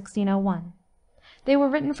 1584 to 1601. They were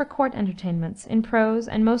written for court entertainments, in prose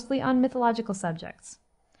and mostly on mythological subjects.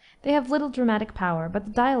 They have little dramatic power, but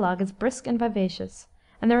the dialogue is brisk and vivacious,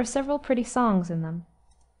 and there are several pretty songs in them.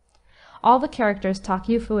 All the characters talk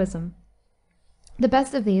Euphuism. The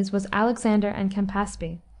best of these was Alexander and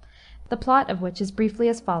Campaspe, the plot of which is briefly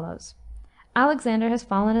as follows. Alexander has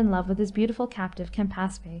fallen in love with his beautiful captive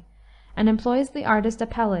Campaspe, and employs the artist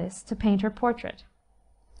Apelles to paint her portrait.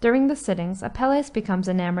 During the sittings, Apelles becomes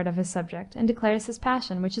enamored of his subject, and declares his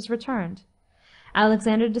passion, which is returned.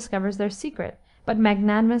 Alexander discovers their secret, but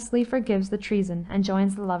magnanimously forgives the treason, and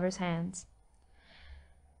joins the lovers' hands.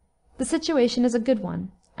 The situation is a good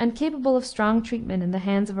one, and capable of strong treatment in the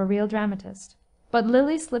hands of a real dramatist. But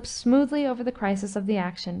Lyly slips smoothly over the crisis of the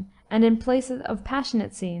action, and in place of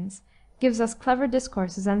passionate scenes, gives us clever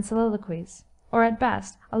discourses and soliloquies, or at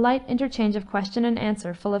best a light interchange of question and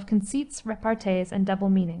answer full of conceits, repartees, and double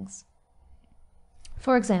meanings.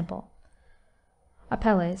 For example,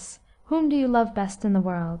 Apelles, whom do you love best in the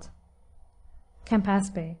world?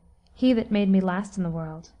 Campaspe, he that made me last in the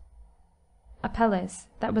world. Apelles,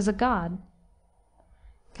 that was a god.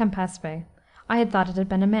 Campaspe, I had thought it had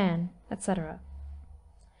been a man, etc.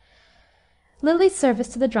 Lyly's service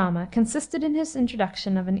to the drama consisted in his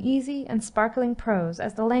introduction of an easy and sparkling prose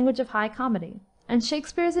as the language of high comedy, and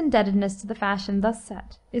Shakspere's indebtedness to the fashion thus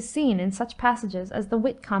set is seen in such passages as the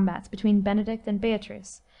wit combats between Benedict and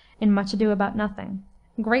Beatrice in Much Ado About Nothing,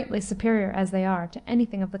 greatly superior as they are to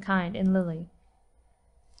anything of the kind in Lyly.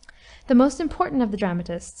 The most important of the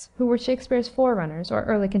dramatists, who were Shakspere's forerunners, or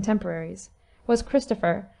early contemporaries, was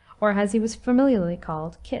Christopher, or as he was familiarly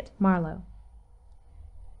called, Kit Marlowe.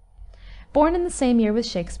 Born in the same year with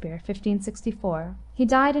Shakspere, 1564, he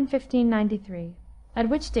died in 1593, at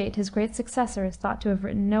which date his great successor is thought to have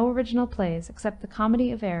written no original plays except the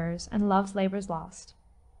Comedy of Errors and Love's Labour's Lost.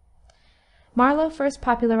 Marlowe first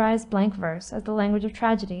popularized blank verse as the language of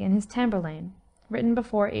tragedy in his Tamburlaine, written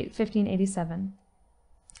before 1587,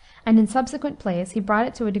 and in subsequent plays he brought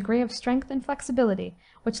it to a degree of strength and flexibility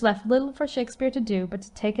which left little for Shakspere to do but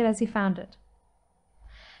to take it as he found it.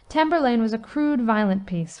 Tamburlaine was a crude, violent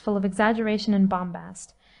piece, full of exaggeration and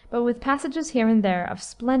bombast, but with passages here and there of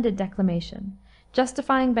splendid declamation,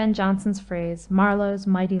 justifying Ben Jonson's phrase, Marlowe's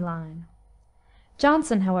mighty line.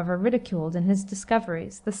 Jonson, however, ridiculed in his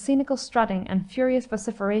Discoveries the scenical strutting and furious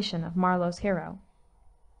vociferation of Marlowe's hero.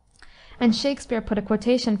 And Shakspere put a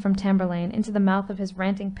quotation from Tamburlaine into the mouth of his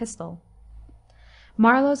ranting Pistol.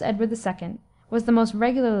 Marlowe's Edward II was the most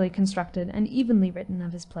regularly constructed and evenly written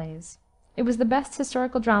of his plays. It was the best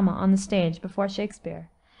historical drama on the stage before Shakspere,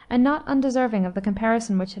 and not undeserving of the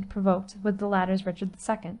comparison which had provoked with the latter's Richard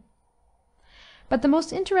II. But the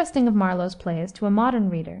most interesting of Marlowe's plays to a modern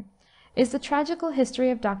reader is the tragical history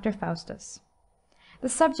of Dr. Faustus. The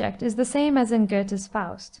subject is the same as in Goethe's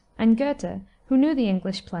Faust, and Goethe, who knew the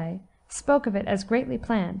English play, spoke of it as greatly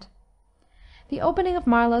planned. The opening of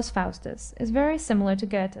Marlowe's Faustus is very similar to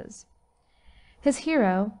Goethe's. His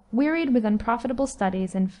hero, wearied with unprofitable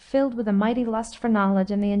studies and filled with a mighty lust for knowledge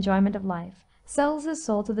and the enjoyment of life, sells his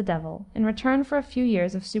soul to the devil in return for a few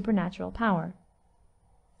years of supernatural power.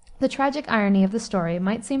 The tragic irony of the story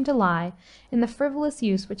might seem to lie in the frivolous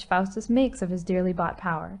use which Faustus makes of his dearly bought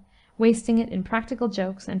power, wasting it in practical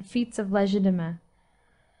jokes and feats of legerdemain.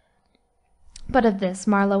 But of this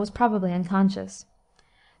Marlowe was probably unconscious.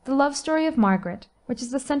 The love story of Margaret, which is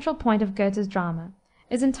the central point of Goethe's drama,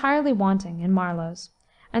 is entirely wanting in Marlowe's,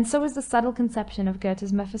 and so is the subtle conception of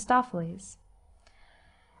Goethe's Mephistopheles.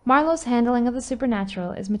 Marlowe's handling of the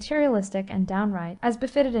supernatural is materialistic and downright, as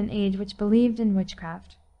befitted an age which believed in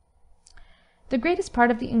witchcraft. The greatest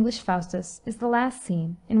part of the English Faustus is the last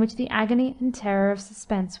scene, in which the agony and terror of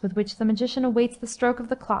suspense with which the magician awaits the stroke of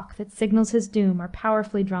the clock that signals his doom are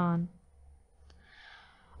powerfully drawn.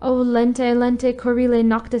 O lente, lente currile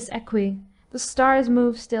noctis equi! The stars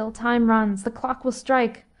move still, time runs, the clock will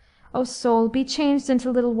strike. O soul, be changed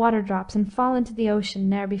into little water drops, and fall into the ocean,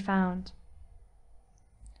 ne'er be found.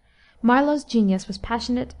 Marlowe's genius was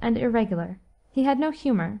passionate and irregular. He had no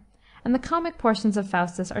humor, and the comic portions of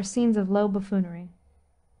Faustus are scenes of low buffoonery.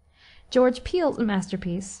 George Peele's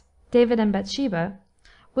masterpiece, David and Bathsheba,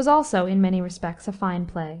 was also, in many respects, a fine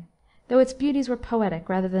play, though its beauties were poetic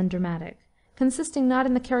rather than dramatic, consisting not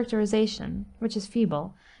in the characterization, which is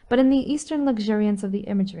feeble, but in the Eastern luxuriance of the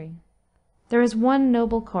imagery. There is one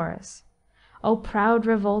noble chorus, O proud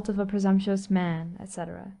revolt of a presumptuous man,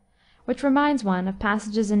 etc., which reminds one of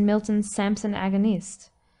passages in Milton's Samson Agonist,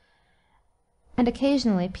 and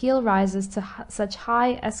occasionally Peele rises to such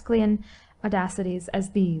high Aeschylean audacities as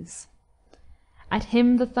these: "At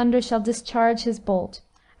him the thunder shall discharge his bolt,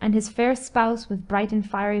 and his fair spouse with bright and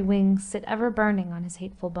fiery wings sit ever burning on his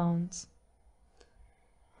hateful bones."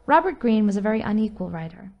 Robert Greene was a very unequal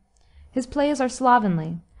writer. His plays are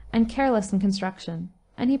slovenly and careless in construction,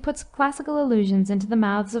 and he puts classical allusions into the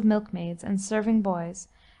mouths of milkmaids and serving boys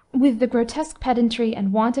with the grotesque pedantry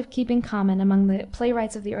and want of keeping common among the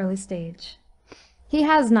playwrights of the early stage. He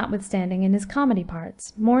has, notwithstanding, in his comedy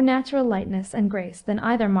parts, more natural lightness and grace than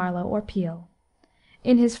either Marlowe or Peele.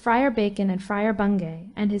 In his Friar Bacon and Friar Bungay,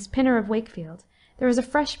 and his Pinner of Wakefield, there is a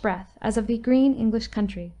fresh breath, as of the green English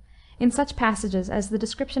country, in such passages as the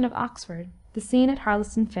description of Oxford, the scene at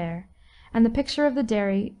Harleston Fair, and the picture of the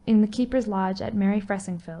dairy in the keeper's lodge at Merry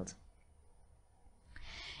Fressingfield.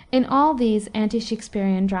 In all these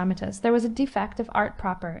anti-Shakespearean dramatists there was a defect of art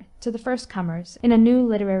proper to the first comers in a new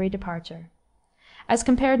literary departure. As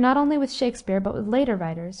compared not only with Shakspere, but with later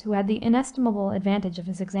writers, who had the inestimable advantage of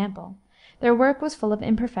his example, their work was full of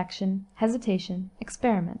imperfection, hesitation,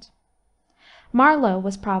 experiment. Marlowe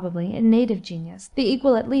was probably, in native genius, the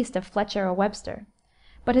equal at least of Fletcher or Webster,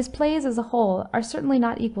 but his plays as a whole are certainly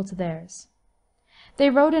not equal to theirs. They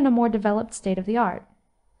wrote in a more developed state of the art,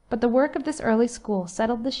 but the work of this early school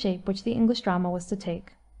settled the shape which the English drama was to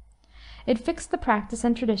take. It fixed the practice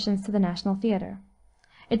and traditions to the national theater.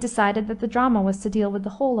 It decided that the drama was to deal with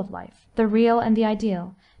the whole of life, the real and the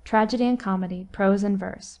ideal, tragedy and comedy, prose and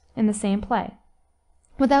verse, in the same play,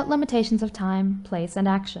 without limitations of time, place, and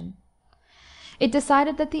action. It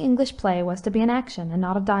decided that the English play was to be an action and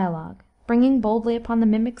not a dialogue, bringing boldly upon the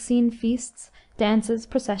mimic scene feasts, dances,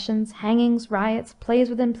 processions, hangings, riots, plays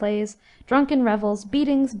within plays, drunken revels,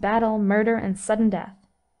 beatings, battle, murder, and sudden death.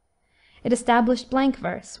 It established blank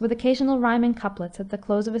verse, with occasional rhyming couplets at the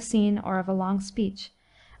close of a scene or of a long speech,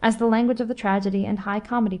 as the language of the tragedy and high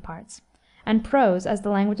comedy parts, and prose as the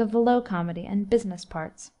language of the low comedy and business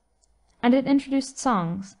parts. And it introduced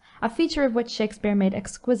songs, a feature of which Shakspere made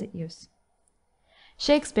exquisite use.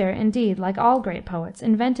 Shakspere, indeed, like all great poets,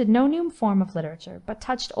 invented no new form of literature, but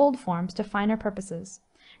touched old forms to finer purposes,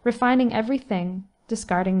 refining every thing,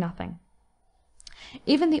 discarding nothing.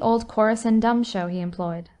 Even the old chorus and dumb show he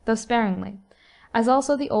employed, though sparingly, as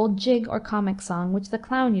also the old jig or comic song which the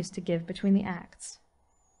clown used to give between the acts.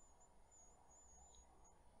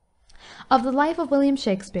 Of the life of William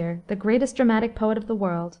Shakspere, the greatest dramatic poet of the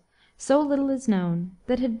world, so little is known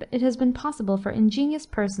that it has been possible for ingenious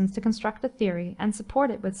persons to construct a theory and support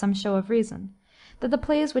it with some show of reason, that the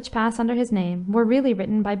plays which pass under his name were really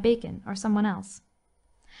written by Bacon or some one else.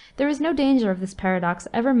 There is no danger of this paradox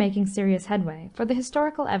ever making serious headway, for the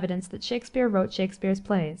historical evidence that Shakspere wrote Shakespeare's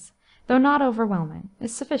plays, though not overwhelming,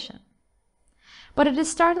 is sufficient. But it is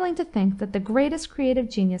startling to think that the greatest creative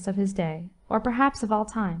genius of his day, or perhaps of all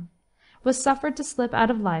time, was suffered to slip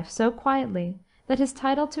out of life so quietly that his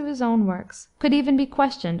title to his own works could even be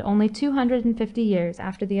questioned only 250 years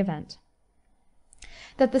after the event.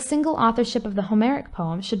 That the single authorship of the Homeric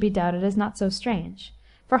poems should be doubted is not so strange,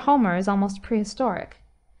 for Homer is almost prehistoric.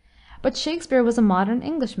 But Shakspere was a modern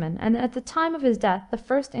Englishman, and at the time of his death the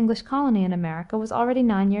first English colony in America was already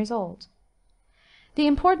 9 years old. The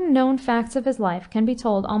important known facts of his life can be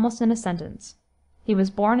told almost in a sentence. He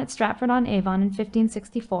was born at Stratford-on-Avon in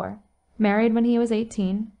 1564, married when he was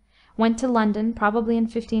 18, went to London, probably in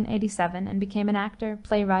 1587, and became an actor,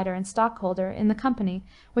 playwright, and stockholder in the company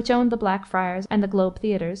which owned the Blackfriars and the Globe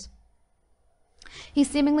theaters. He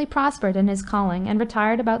seemingly prospered in his calling, and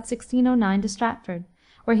retired about 1609 to Stratford,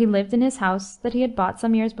 where he lived in his house that he had bought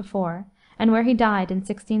some years before, and where he died in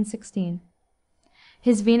 1616.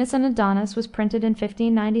 His Venus and Adonis was printed in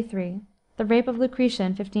 1593, the Rape of Lucretia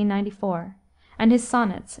in 1594, and his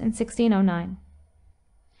Sonnets in 1609.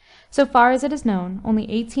 So far as it is known, only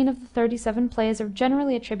 18 of the 37 plays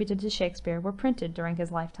generally attributed to Shakspere were printed during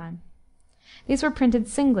his lifetime. These were printed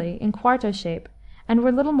singly, in quarto shape, and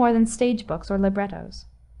were little more than stage books or librettos.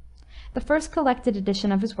 The first collected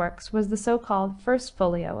edition of his works was the so-called First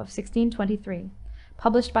Folio of 1623,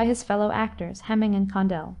 published by his fellow actors, Hemming and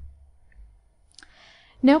Condell.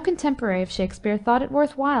 No contemporary of Shakspere thought it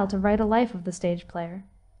worth while to write a life of the stage player.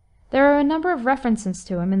 There are a number of references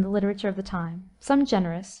to him in the literature of the time, some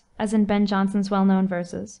generous, as in Ben Jonson's well-known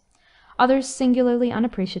verses, others singularly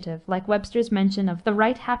unappreciative, like Webster's mention of the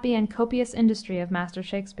right happy and copious industry of Master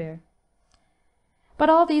Shakspere. But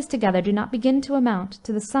all these together do not begin to amount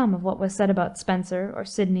to the sum of what was said about Spenser, or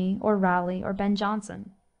Sidney, or Raleigh, or Ben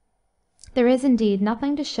Jonson. There is, indeed,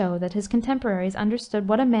 nothing to show that his contemporaries understood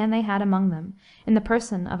what a man they had among them, in the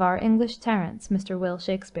person of our English Terence, Mr. Will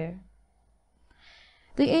Shakspere.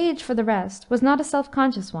 The age, for the rest, was not a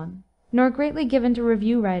self-conscious one, nor greatly given to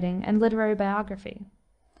review writing and literary biography.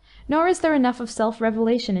 Nor is there enough of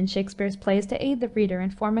self-revelation in Shakespeare's plays to aid the reader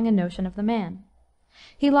in forming a notion of the man.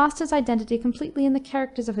 He lost his identity completely in the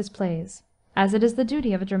characters of his plays, as it is the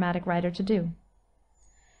duty of a dramatic writer to do.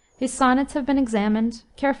 His sonnets have been examined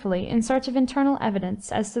carefully in search of internal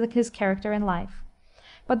evidence as to his character and life,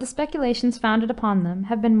 but the speculations founded upon them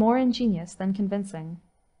have been more ingenious than convincing.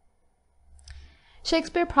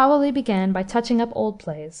 Shakespeare probably began by touching up old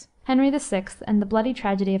plays. Henry VI and the bloody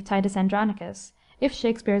tragedy of Titus Andronicus, if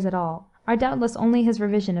Shakespeare's at all, are doubtless only his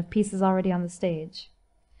revision of pieces already on the stage.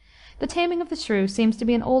 The Taming of the Shrew seems to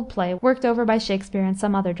be an old play worked over by Shakespeare and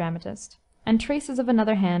some other dramatist, and traces of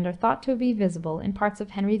another hand are thought to be visible in parts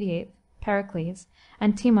of Henry VIII, Pericles,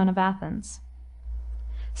 and Timon of Athens.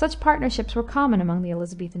 Such partnerships were common among the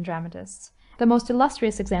Elizabethan dramatists, the most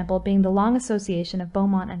illustrious example being the long association of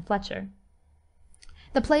Beaumont and Fletcher.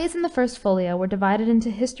 The plays in the first folio were divided into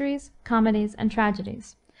histories, comedies, and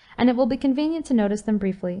tragedies, and it will be convenient to notice them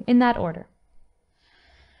briefly in that order.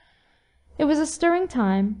 It was a stirring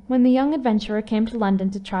time when the young adventurer came to London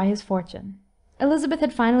to try his fortune. Elizabeth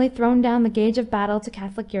had finally thrown down the gage of battle to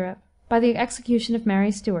Catholic Europe by the execution of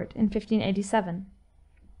Mary Stuart in 1587.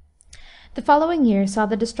 The following year saw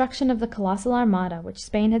the destruction of the colossal armada which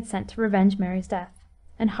Spain had sent to revenge Mary's death,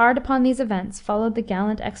 and hard upon these events followed the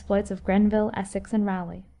gallant exploits of Grenville, Essex, and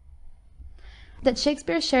Raleigh. That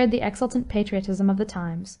Shakspere shared the exultant patriotism of the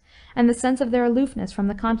times, and the sense of their aloofness from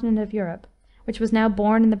the continent of Europe, which was now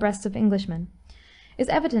born in the breasts of Englishmen, is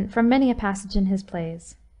evident from many a passage in his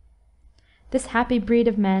plays. This happy breed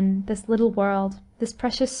of men, this little world, this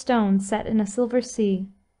precious stone set in a silver sea,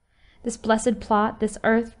 this blessed plot, this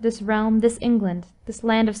earth, this realm, this England, this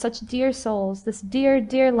land of such dear souls, this dear,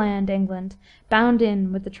 dear land, England, bound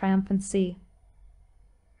in with the triumphant sea.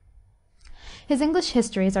 His English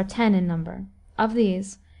histories are 10 in number. Of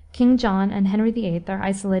these, King John and Henry VIII are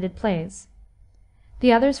isolated plays.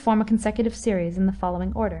 The others form a consecutive series in the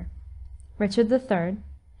following order: Richard III,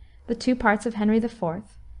 the 2 parts of Henry IV,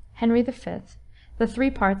 Henry V, the 3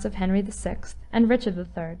 parts of Henry VI, and Richard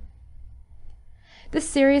III. This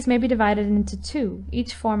series may be divided into 2,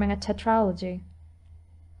 each forming a tetralogy,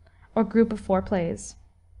 or group of 4 plays.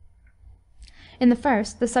 In the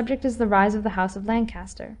first, the subject is the rise of the house of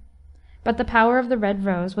Lancaster, but the power of the Red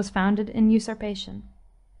Rose was founded in usurpation.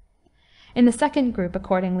 In the second group,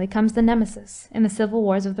 accordingly, comes the Nemesis, in the civil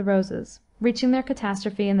wars of the Roses, reaching their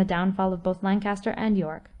catastrophe in the downfall of both Lancaster and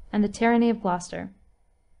York, and the tyranny of Gloucester.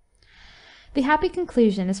 The happy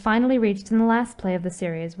conclusion is finally reached in the last play of the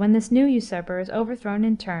series, when this new usurper is overthrown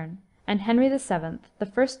in turn, and Henry VII, the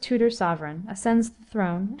first Tudor sovereign, ascends the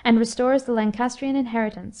throne, and restores the Lancastrian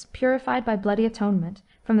inheritance, purified by bloody atonement,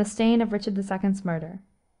 from the stain of Richard II's murder.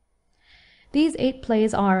 These 8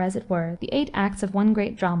 plays are, as it were, the 8 acts of one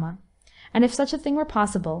great drama, and if such a thing were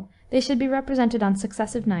possible, they should be represented on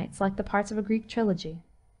successive nights, like the parts of a Greek trilogy.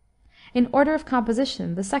 In order of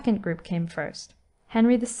composition, the second group came first.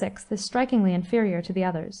 Henry VI is strikingly inferior to the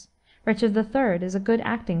others. Richard III is a good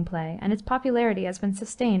acting play, and its popularity has been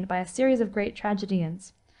sustained by a series of great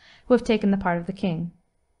tragedians, who have taken the part of the king.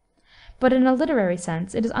 But in a literary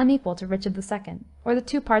sense it is unequal to Richard II, or the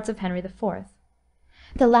 2 parts of Henry IV.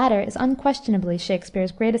 The latter is unquestionably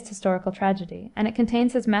Shakespeare's greatest historical tragedy, and it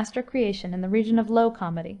contains his master creation in the region of low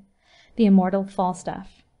comedy, the immortal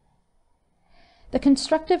Falstaff. The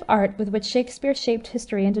constructive art with which Shakespeare shaped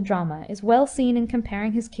history into drama is well seen in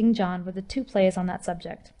comparing his King John with the 2 plays on that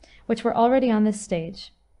subject, which were already on this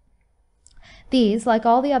stage. These, like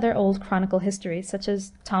all the other old chronicle histories, such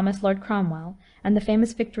as Thomas Lord Cromwell and the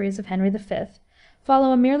famous victories of Henry V,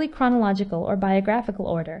 follow a merely chronological or biographical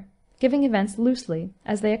order, giving events loosely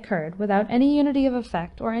as they occurred, without any unity of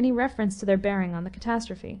effect or any reference to their bearing on the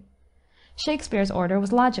catastrophe. Shakespeare's order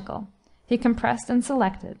was logical. He compressed and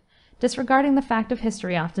selected, disregarding the fact of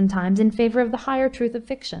history oftentimes in favor of the higher truth of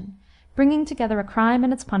fiction, bringing together a crime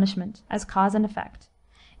and its punishment as cause and effect,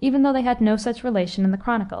 even though they had no such relation in the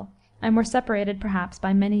chronicle, and were separated perhaps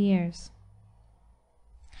by many years.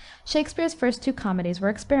 Shakespeare's first 2 comedies were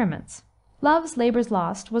experiments. Love's Labour's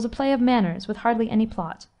Lost was a play of manners with hardly any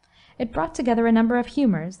plot. It brought together a number of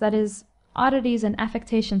humors, that is, oddities and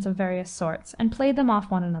affectations of various sorts, and played them off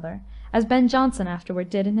one another, as Ben Jonson afterward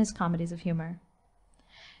did in his comedies of humor.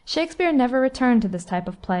 Shakespeare never returned to this type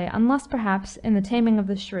of play, unless perhaps in The Taming of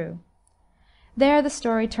the Shrew. There the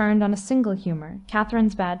story turned on a single humor,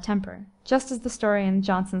 Catherine's bad temper, just as the story in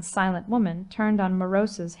Jonson's Silent Woman turned on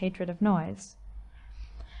Morose's hatred of noise.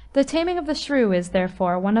 The Taming of the Shrew is,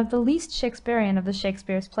 therefore, one of the least Shakespearean of the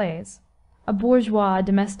Shakespeare's plays, a bourgeois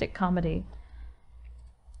domestic comedy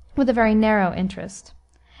with a very narrow interest.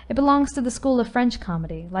 It belongs to the school of French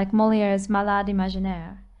comedy, like Molière's Malade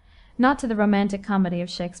Imaginaire, not to the romantic comedy of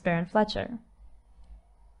Shakespeare and Fletcher.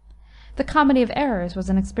 The Comedy of Errors was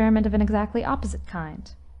an experiment of an exactly opposite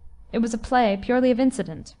kind. It was a play purely of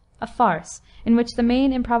incident, a farce, in which the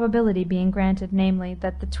main improbability being granted, namely,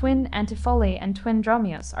 that the twin Antipholi and twin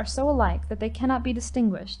Dromios are so alike that they cannot be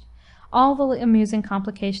distinguished, all the amusing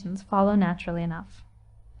complications follow naturally enough.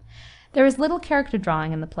 There is little character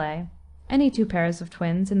drawing in the play. Any two pairs of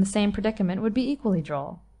twins in the same predicament would be equally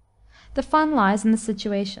droll. The fun lies in the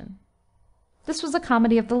situation. This was a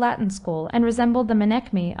comedy of the Latin school, and resembled the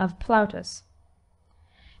Menaechmi of Plautus.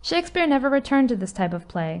 Shakespeare never returned to this type of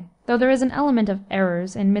play, though there is an element of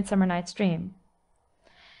errors in Midsummer Night's Dream.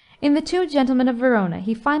 In The Two Gentlemen of Verona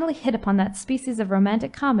he finally hit upon that species of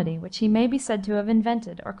romantic comedy which he may be said to have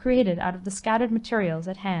invented or created out of the scattered materials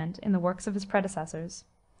at hand in the works of his predecessors.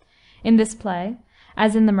 In this play,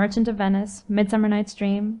 as in The Merchant of Venice, Midsummer Night's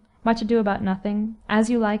Dream, Much Ado About Nothing, As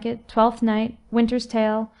You Like It, Twelfth Night, Winter's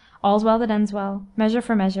Tale, All's Well That Ends Well, Measure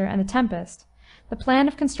for Measure, and The Tempest, the plan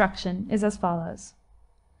of construction is as follows.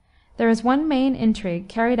 There is one main intrigue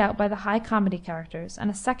carried out by the high comedy characters, and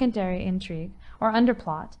a secondary intrigue, or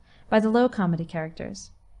underplot, by the low comedy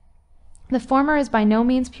characters. The former is by no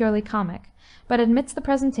means purely comic, but admits the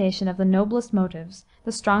presentation of the noblest motives,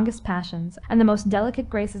 the strongest passions, and the most delicate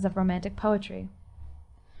graces of romantic poetry.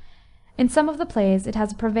 In some of the plays it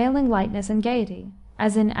has a prevailing lightness and gaiety,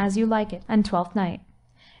 as in As You Like It and Twelfth Night.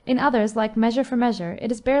 In others, like Measure for Measure,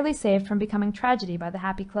 it is barely saved from becoming tragedy by the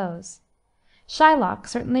happy close. Shylock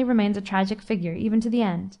certainly remains a tragic figure even to the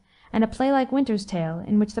end, and a play like Winter's Tale,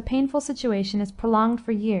 in which the painful situation is prolonged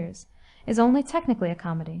for years, is only technically a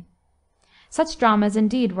comedy. Such dramas,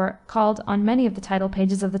 indeed, were called on many of the title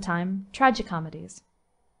pages of the time tragicomedies.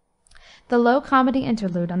 The low comedy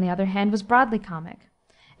interlude, on the other hand, was broadly comic.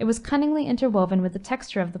 It was cunningly interwoven with the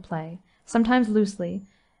texture of the play, sometimes loosely,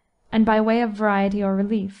 and by way of variety or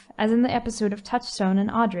relief, as in the episode of Touchstone and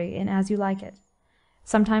Audrey in As You Like It,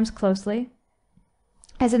 sometimes closely,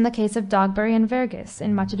 as in the case of Dogberry and Vergis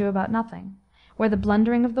in Much Ado About Nothing, where the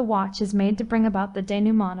blundering of the watch is made to bring about the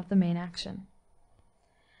denouement of the main action.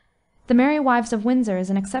 The Merry Wives of Windsor is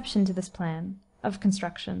an exception to this plan of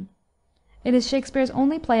construction. It is Shakspere's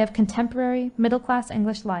only play of contemporary, middle-class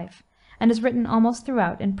English life, and is written almost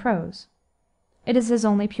throughout in prose. It is his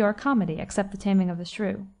only pure comedy, except The Taming of the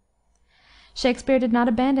Shrew. Shakspere did not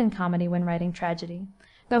abandon comedy when writing tragedy,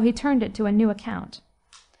 though he turned it to a new account.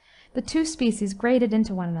 The two species graded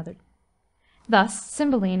into one another. Thus,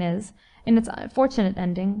 Cymbeline is, in its fortunate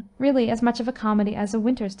ending, really as much of a comedy as A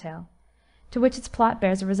Winter's Tale, to which its plot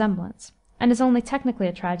bears a resemblance, and is only technically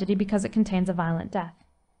a tragedy because it contains a violent death.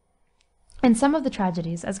 In some of the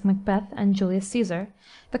tragedies, as Macbeth and Julius Caesar,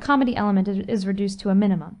 the comedy element is reduced to a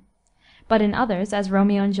minimum. But in others, as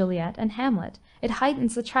Romeo and Juliet and Hamlet, it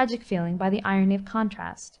heightens the tragic feeling by the irony of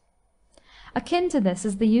contrast. Akin to this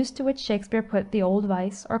is the use to which Shakspere put the old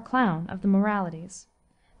vice or clown of the moralities.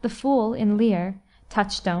 The fool in Lear,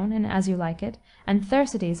 Touchstone in As You Like It, and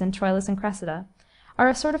Thersites in Troilus and Cressida, are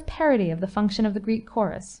a sort of parody of the function of the Greek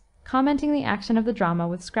chorus, commenting the action of the drama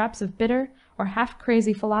with scraps of bitter or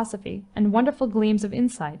half-crazy philosophy and wonderful gleams of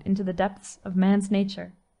insight into the depths of man's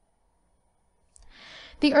nature.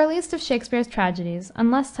 The earliest of Shakspere's tragedies,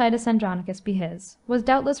 unless Titus Andronicus be his, was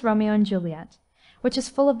doubtless Romeo and Juliet, which is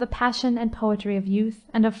full of the passion and poetry of youth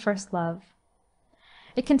and of first love.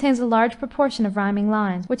 It contains a large proportion of rhyming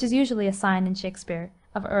lines, which is usually a sign in Shakspere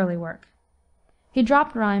of early work. He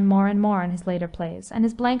dropped rhyme more and more in his later plays, and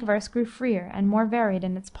his blank verse grew freer and more varied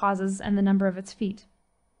in its pauses and the number of its feet.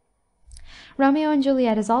 Romeo and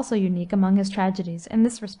Juliet is also unique among his tragedies in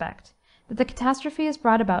this respect, that the catastrophe is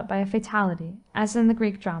brought about by a fatality, as in the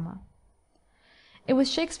Greek drama. It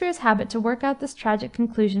was Shakspere's habit to work out this tragic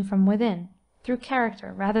conclusion from within, through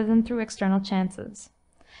character rather than through external chances.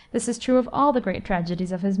 This is true of all the great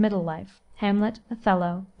tragedies of his middle life, Hamlet,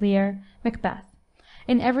 Othello, Lear, Macbeth,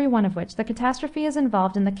 in every one of which the catastrophe is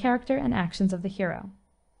involved in the character and actions of the hero.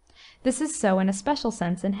 This is so in a special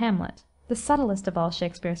sense in Hamlet, the subtlest of all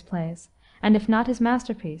Shakspere's plays, and if not his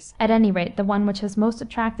masterpiece, at any rate the one which has most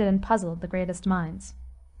attracted and puzzled the greatest minds.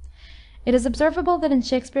 It is observable that in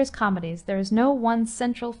Shakspere's comedies there is no one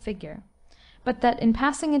central figure, but that in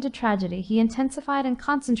passing into tragedy he intensified and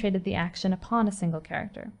concentrated the action upon a single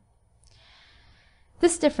character.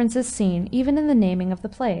 This difference is seen even in the naming of the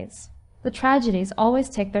plays. The tragedies always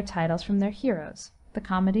take their titles from their heroes, the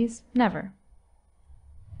comedies never.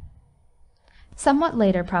 Somewhat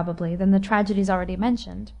later, probably, than the tragedies already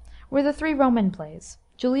mentioned, were the three Roman plays,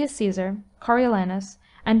 Julius Caesar, Coriolanus,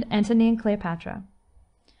 and Antony and Cleopatra.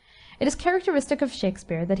 It is characteristic of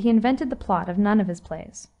Shakspere that he invented the plot of none of his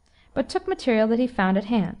plays. but took material that he found at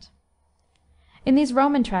hand. In these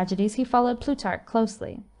Roman tragedies he followed Plutarch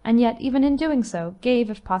closely, and yet, even in doing so, gave,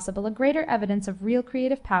 if possible, a greater evidence of real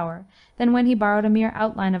creative power than when he borrowed a mere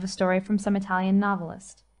outline of a story from some Italian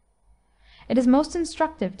novelist. It is most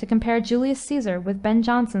instructive to compare Julius Caesar with Ben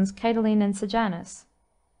Jonson's Catiline and Sejanus.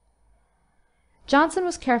 Jonson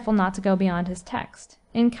was careful not to go beyond his text.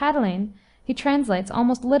 In Catiline, he translates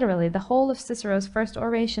almost literally the whole of Cicero's first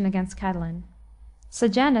oration against Catiline.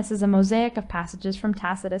 Sejanus is a mosaic of passages from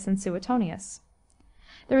Tacitus and Suetonius.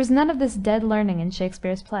 There is none of this dead learning in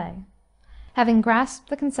Shakespeare's play. Having grasped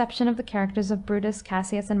the conception of the characters of Brutus,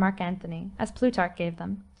 Cassius, and Mark Antony, as Plutarch gave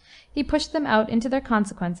them, he pushed them out into their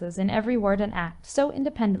consequences in every word and act so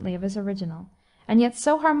independently of his original, and yet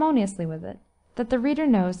so harmoniously with it, that the reader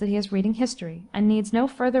knows that he is reading history, and needs no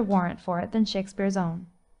further warrant for it than Shakespeare's own.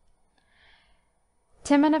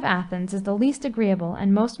 Timon of Athens is the least agreeable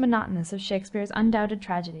and most monotonous of Shakespeare's undoubted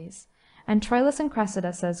tragedies, and Troilus and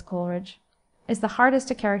Cressida, says Coleridge, is the hardest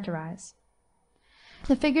to characterize.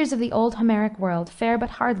 The figures of the old Homeric world fare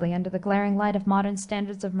but hardly under the glaring light of modern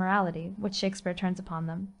standards of morality which Shakespeare turns upon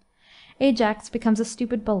them. Ajax becomes a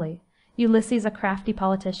stupid bully, Ulysses a crafty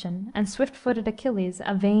politician, and swift-footed Achilles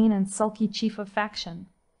a vain and sulky chief of faction.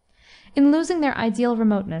 In losing their ideal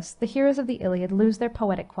remoteness, the heroes of the Iliad lose their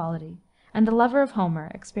poetic quality, and the lover of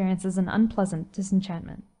Homer experiences an unpleasant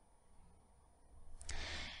disenchantment.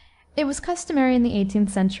 It was customary in the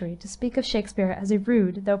 18th century to speak of Shakespeare as a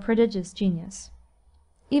rude, though prodigious genius.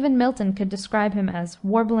 Even Milton could describe him as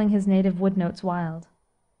warbling his native wood notes wild.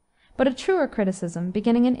 But a truer criticism,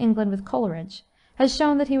 beginning in England with Coleridge, has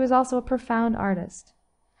shown that he was also a profound artist.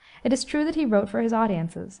 It is true that he wrote for his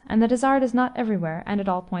audiences, and that his art is not everywhere and at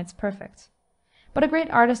all points perfect. But a great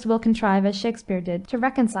artist will contrive, as Shakespeare did, to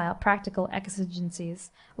reconcile practical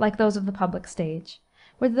exigencies, like those of the public stage,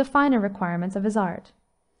 with the finer requirements of his art.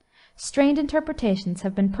 Strained interpretations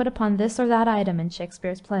have been put upon this or that item in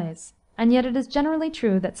Shakespeare's plays, and yet it is generally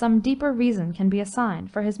true that some deeper reason can be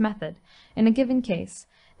assigned for his method in a given case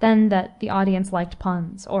than that the audience liked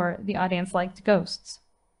puns, or the audience liked ghosts.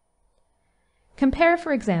 Compare,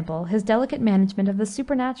 for example, his delicate management of the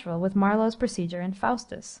supernatural with Marlowe's procedure in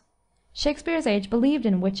Faustus. Shakespeare's age believed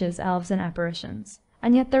in witches, elves, and apparitions,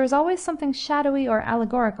 and yet there is always something shadowy or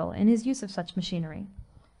allegorical in his use of such machinery.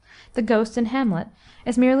 The ghost in Hamlet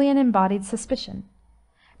is merely an embodied suspicion.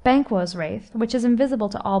 Banquo's wraith, which is invisible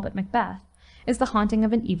to all but Macbeth, is the haunting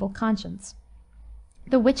of an evil conscience.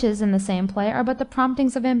 The witches in the same play are but the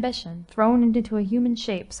promptings of ambition, thrown into a human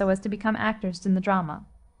shape so as to become actors in the drama.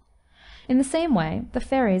 In the same way, the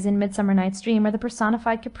fairies in Midsummer Night's Dream are the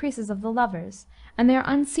personified caprices of the lovers, and they are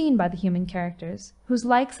unseen by the human characters, whose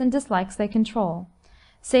likes and dislikes they control,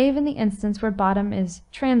 save in the instance where Bottom is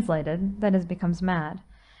translated, that is, becomes mad,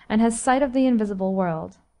 and has sight of the invisible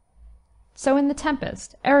world. So in The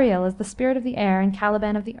Tempest, Ariel is the spirit of the air and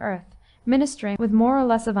Caliban of the earth, ministering with more or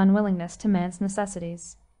less of unwillingness to man's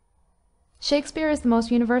necessities. Shakespeare is the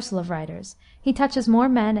most universal of writers. He touches more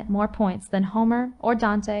men at more points than Homer, or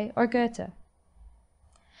Dante, or Goethe.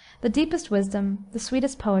 The deepest wisdom, the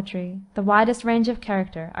sweetest poetry, the widest range of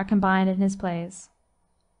character are combined in his plays.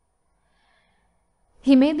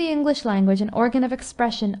 He made the English language an organ of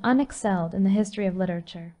expression unexcelled in the history of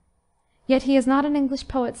literature. Yet he is not an English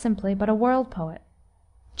poet simply, but a world poet.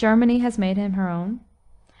 Germany has made him her own,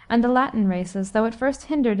 and the Latin races, though at first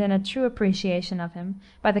hindered in a true appreciation of him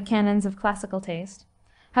by the canons of classical taste,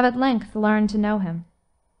 have at length learned to know him.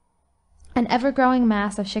 An ever-growing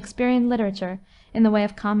mass of Shakespearean literature, in the way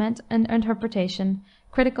of comment and interpretation,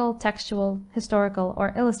 critical, textual, historical,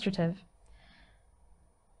 or illustrative,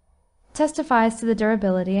 testifies to the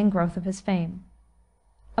durability and growth of his fame.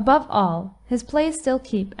 Above all, his plays still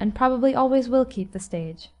keep, and probably always will keep, the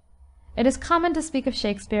stage. It is common to speak of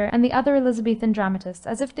Shakespeare and the other Elizabethan dramatists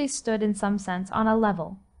as if they stood, in some sense, on a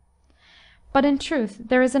level. But in truth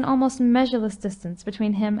there is an almost measureless distance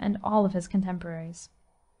between him and all of his contemporaries.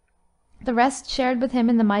 The rest shared with him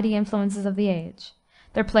in the mighty influences of the age.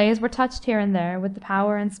 Their plays were touched here and there with the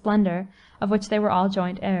power and splendor of which they were all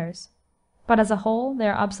joint heirs. But as a whole they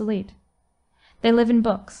are obsolete. They live in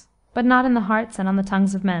books, but not in the hearts and on the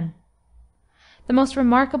tongues of men. The most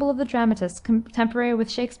remarkable of the dramatists contemporary with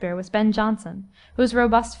Shakespeare was Ben Jonson, whose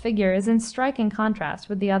robust figure is in striking contrast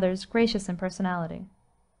with the other's gracious impersonality.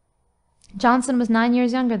 Jonson was 9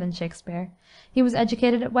 years younger than Shakespeare. He was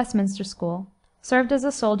educated at Westminster School, served as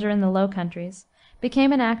a soldier in the Low Countries,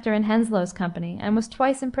 became an actor in Henslow's company, and was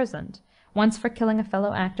twice imprisoned, once for killing a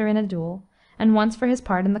fellow actor in a duel, and once for his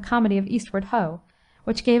part in the comedy of Eastward Ho,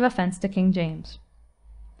 which gave offense to King James.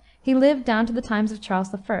 He lived down to the times of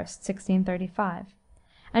Charles I, 1635,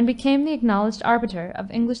 and became the acknowledged arbiter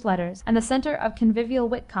of English letters and the centre of convivial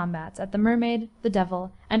wit combats at the Mermaid, the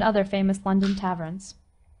Devil, and other famous London taverns.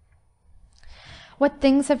 What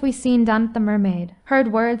things have we seen done at the Mermaid,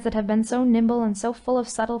 heard words that have been so nimble and so full of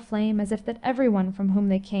subtle flame, as if that every one from whom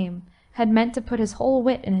they came had meant to put his whole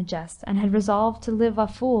wit in a jest, and had resolved to live a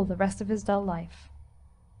fool the rest of his dull life.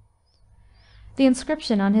 The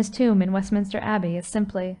inscription on his tomb in Westminster Abbey is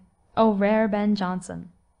simply, O rare Ben Jonson.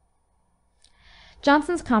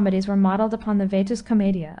 Jonson's comedies were modelled upon the Vetus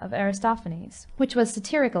Commedia of Aristophanes, which was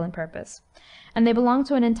satirical in purpose, and they belonged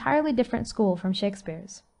to an entirely different school from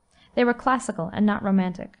Shakespeare's. They were classical and not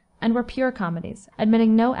romantic, and were pure comedies,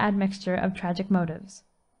 admitting no admixture of tragic motives.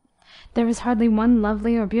 There is hardly one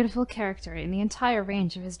lovely or beautiful character in the entire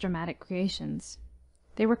range of his dramatic creations.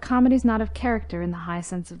 They were comedies not of character in the high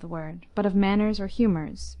sense of the word, but of manners or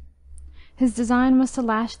humors. His design was to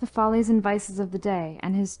lash the follies and vices of the day,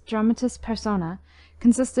 and his dramatis persona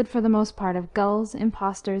consisted for the most part of gulls,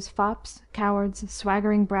 impostors, fops, cowards,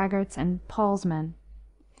 swaggering braggarts, and Paul's men.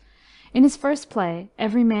 In his first play,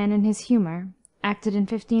 Every Man in His Humour, acted in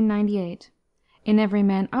 1598, in Every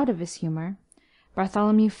Man Out of His Humour,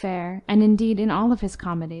 Bartholomew Fair, and indeed in all of his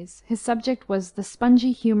comedies, his subject was the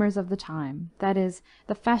spongy humours of the time, that is,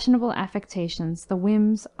 the fashionable affectations, the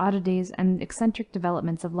whims, oddities, and eccentric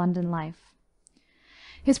developments of London life.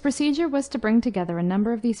 His procedure was to bring together a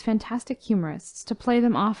number of these fantastic humorists, to play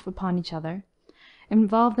them off upon each other,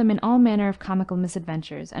 involve them in all manner of comical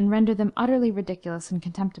misadventures, and render them utterly ridiculous and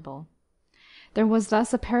contemptible. There was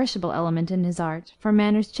thus a perishable element in his art, for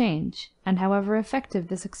manners change, and however effective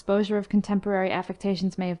this exposure of contemporary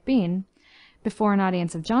affectations may have been, before an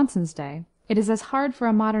audience of Jonson's day, it is as hard for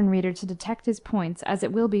a modern reader to detect his points as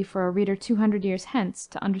it will be for a reader 200 years hence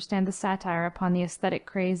to understand the satire upon the aesthetic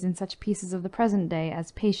craze in such pieces of the present day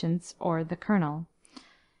as Patience or The Colonel.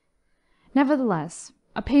 Nevertheless,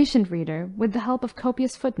 a patient reader, with the help of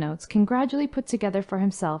copious footnotes, can gradually put together for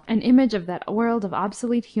himself an image of that world of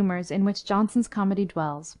obsolete humours in which Jonson's comedy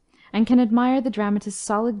dwells, and can admire the dramatist's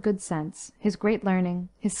solid good sense, his great learning,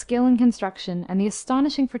 his skill in construction, and the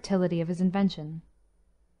astonishing fertility of his invention.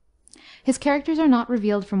 His characters are not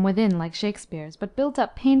revealed from within like Shakespeare's, but built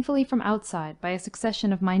up painfully from outside by a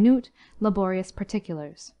succession of minute, laborious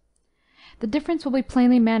particulars. The difference will be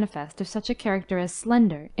plainly manifest if such a character as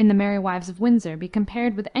Slender, in The Merry Wives of Windsor, be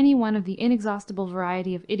compared with any one of the inexhaustible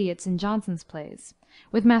variety of idiots in Jonson's plays,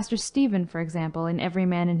 with Master Stephen, for example, in Every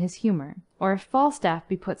Man in His Humour, or if Falstaff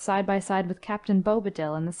be put side by side with Captain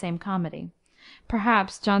Bobadil in the same comedy,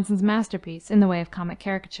 perhaps Jonson's masterpiece in the way of comic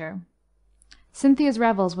caricature. Cynthia's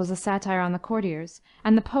Revels was a satire on the courtiers,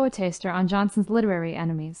 and the Poetaster on Jonson's literary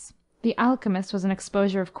enemies. The Alchemist was an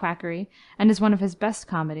exposure of quackery, and is one of his best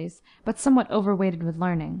comedies, but somewhat overweighted with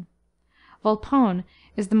learning. Volpone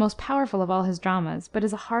is the most powerful of all his dramas, but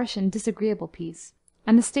is a harsh and disagreeable piece,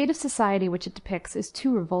 and the state of society which it depicts is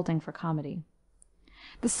too revolting for comedy.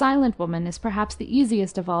 The Silent Woman is perhaps the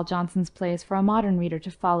easiest of all Jonson's plays for a modern reader to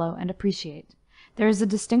follow and appreciate. There is a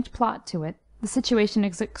distinct plot to it, the situation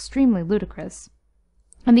is extremely ludicrous,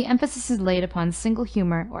 and the emphasis is laid upon single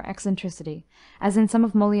humor or eccentricity, as in some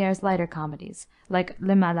of Molière's lighter comedies, like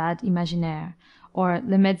Le Malade Imaginaire or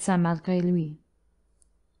Le Médecin Malgré Lui.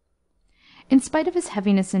 In spite of his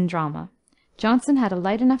heaviness in drama, Jonson had a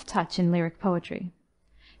light enough touch in lyric poetry.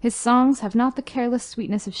 His songs have not the careless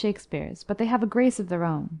sweetness of Shakespeare's, but they have a grace of their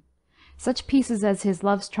own. Such pieces as his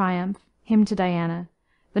Love's Triumph, Hymn to Diana,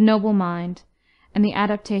 The Noble Mind, and the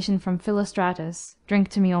adaptation from Philostratus, Drink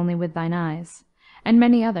to Me Only with Thine Eyes, and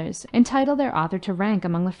many others, entitle their author to rank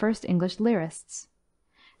among the first English lyrists.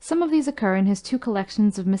 Some of these occur in his two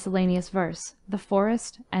collections of miscellaneous verse, The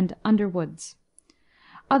Forest and Under Woods;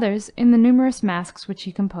 others in the numerous masques which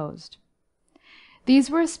he composed.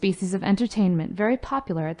 These were a species of entertainment very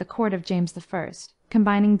popular at the court of James I.,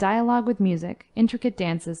 combining dialogue with music, intricate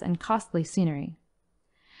dances, and costly scenery.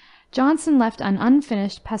 Jonson left an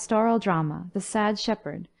unfinished pastoral drama, The Sad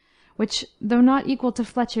Shepherd, which, though not equal to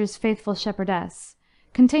Fletcher's Faithful Shepherdess,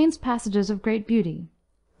 contains passages of great beauty,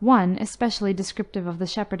 one especially descriptive of the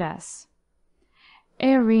shepherdess.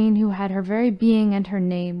 Earine, who had her very being and her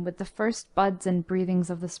name with the first buds and breathings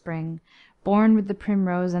of the spring, born with the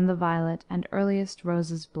primrose and the violet, and earliest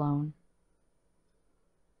roses blown.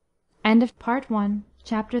 End of Part 1,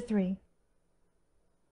 Chapter 3.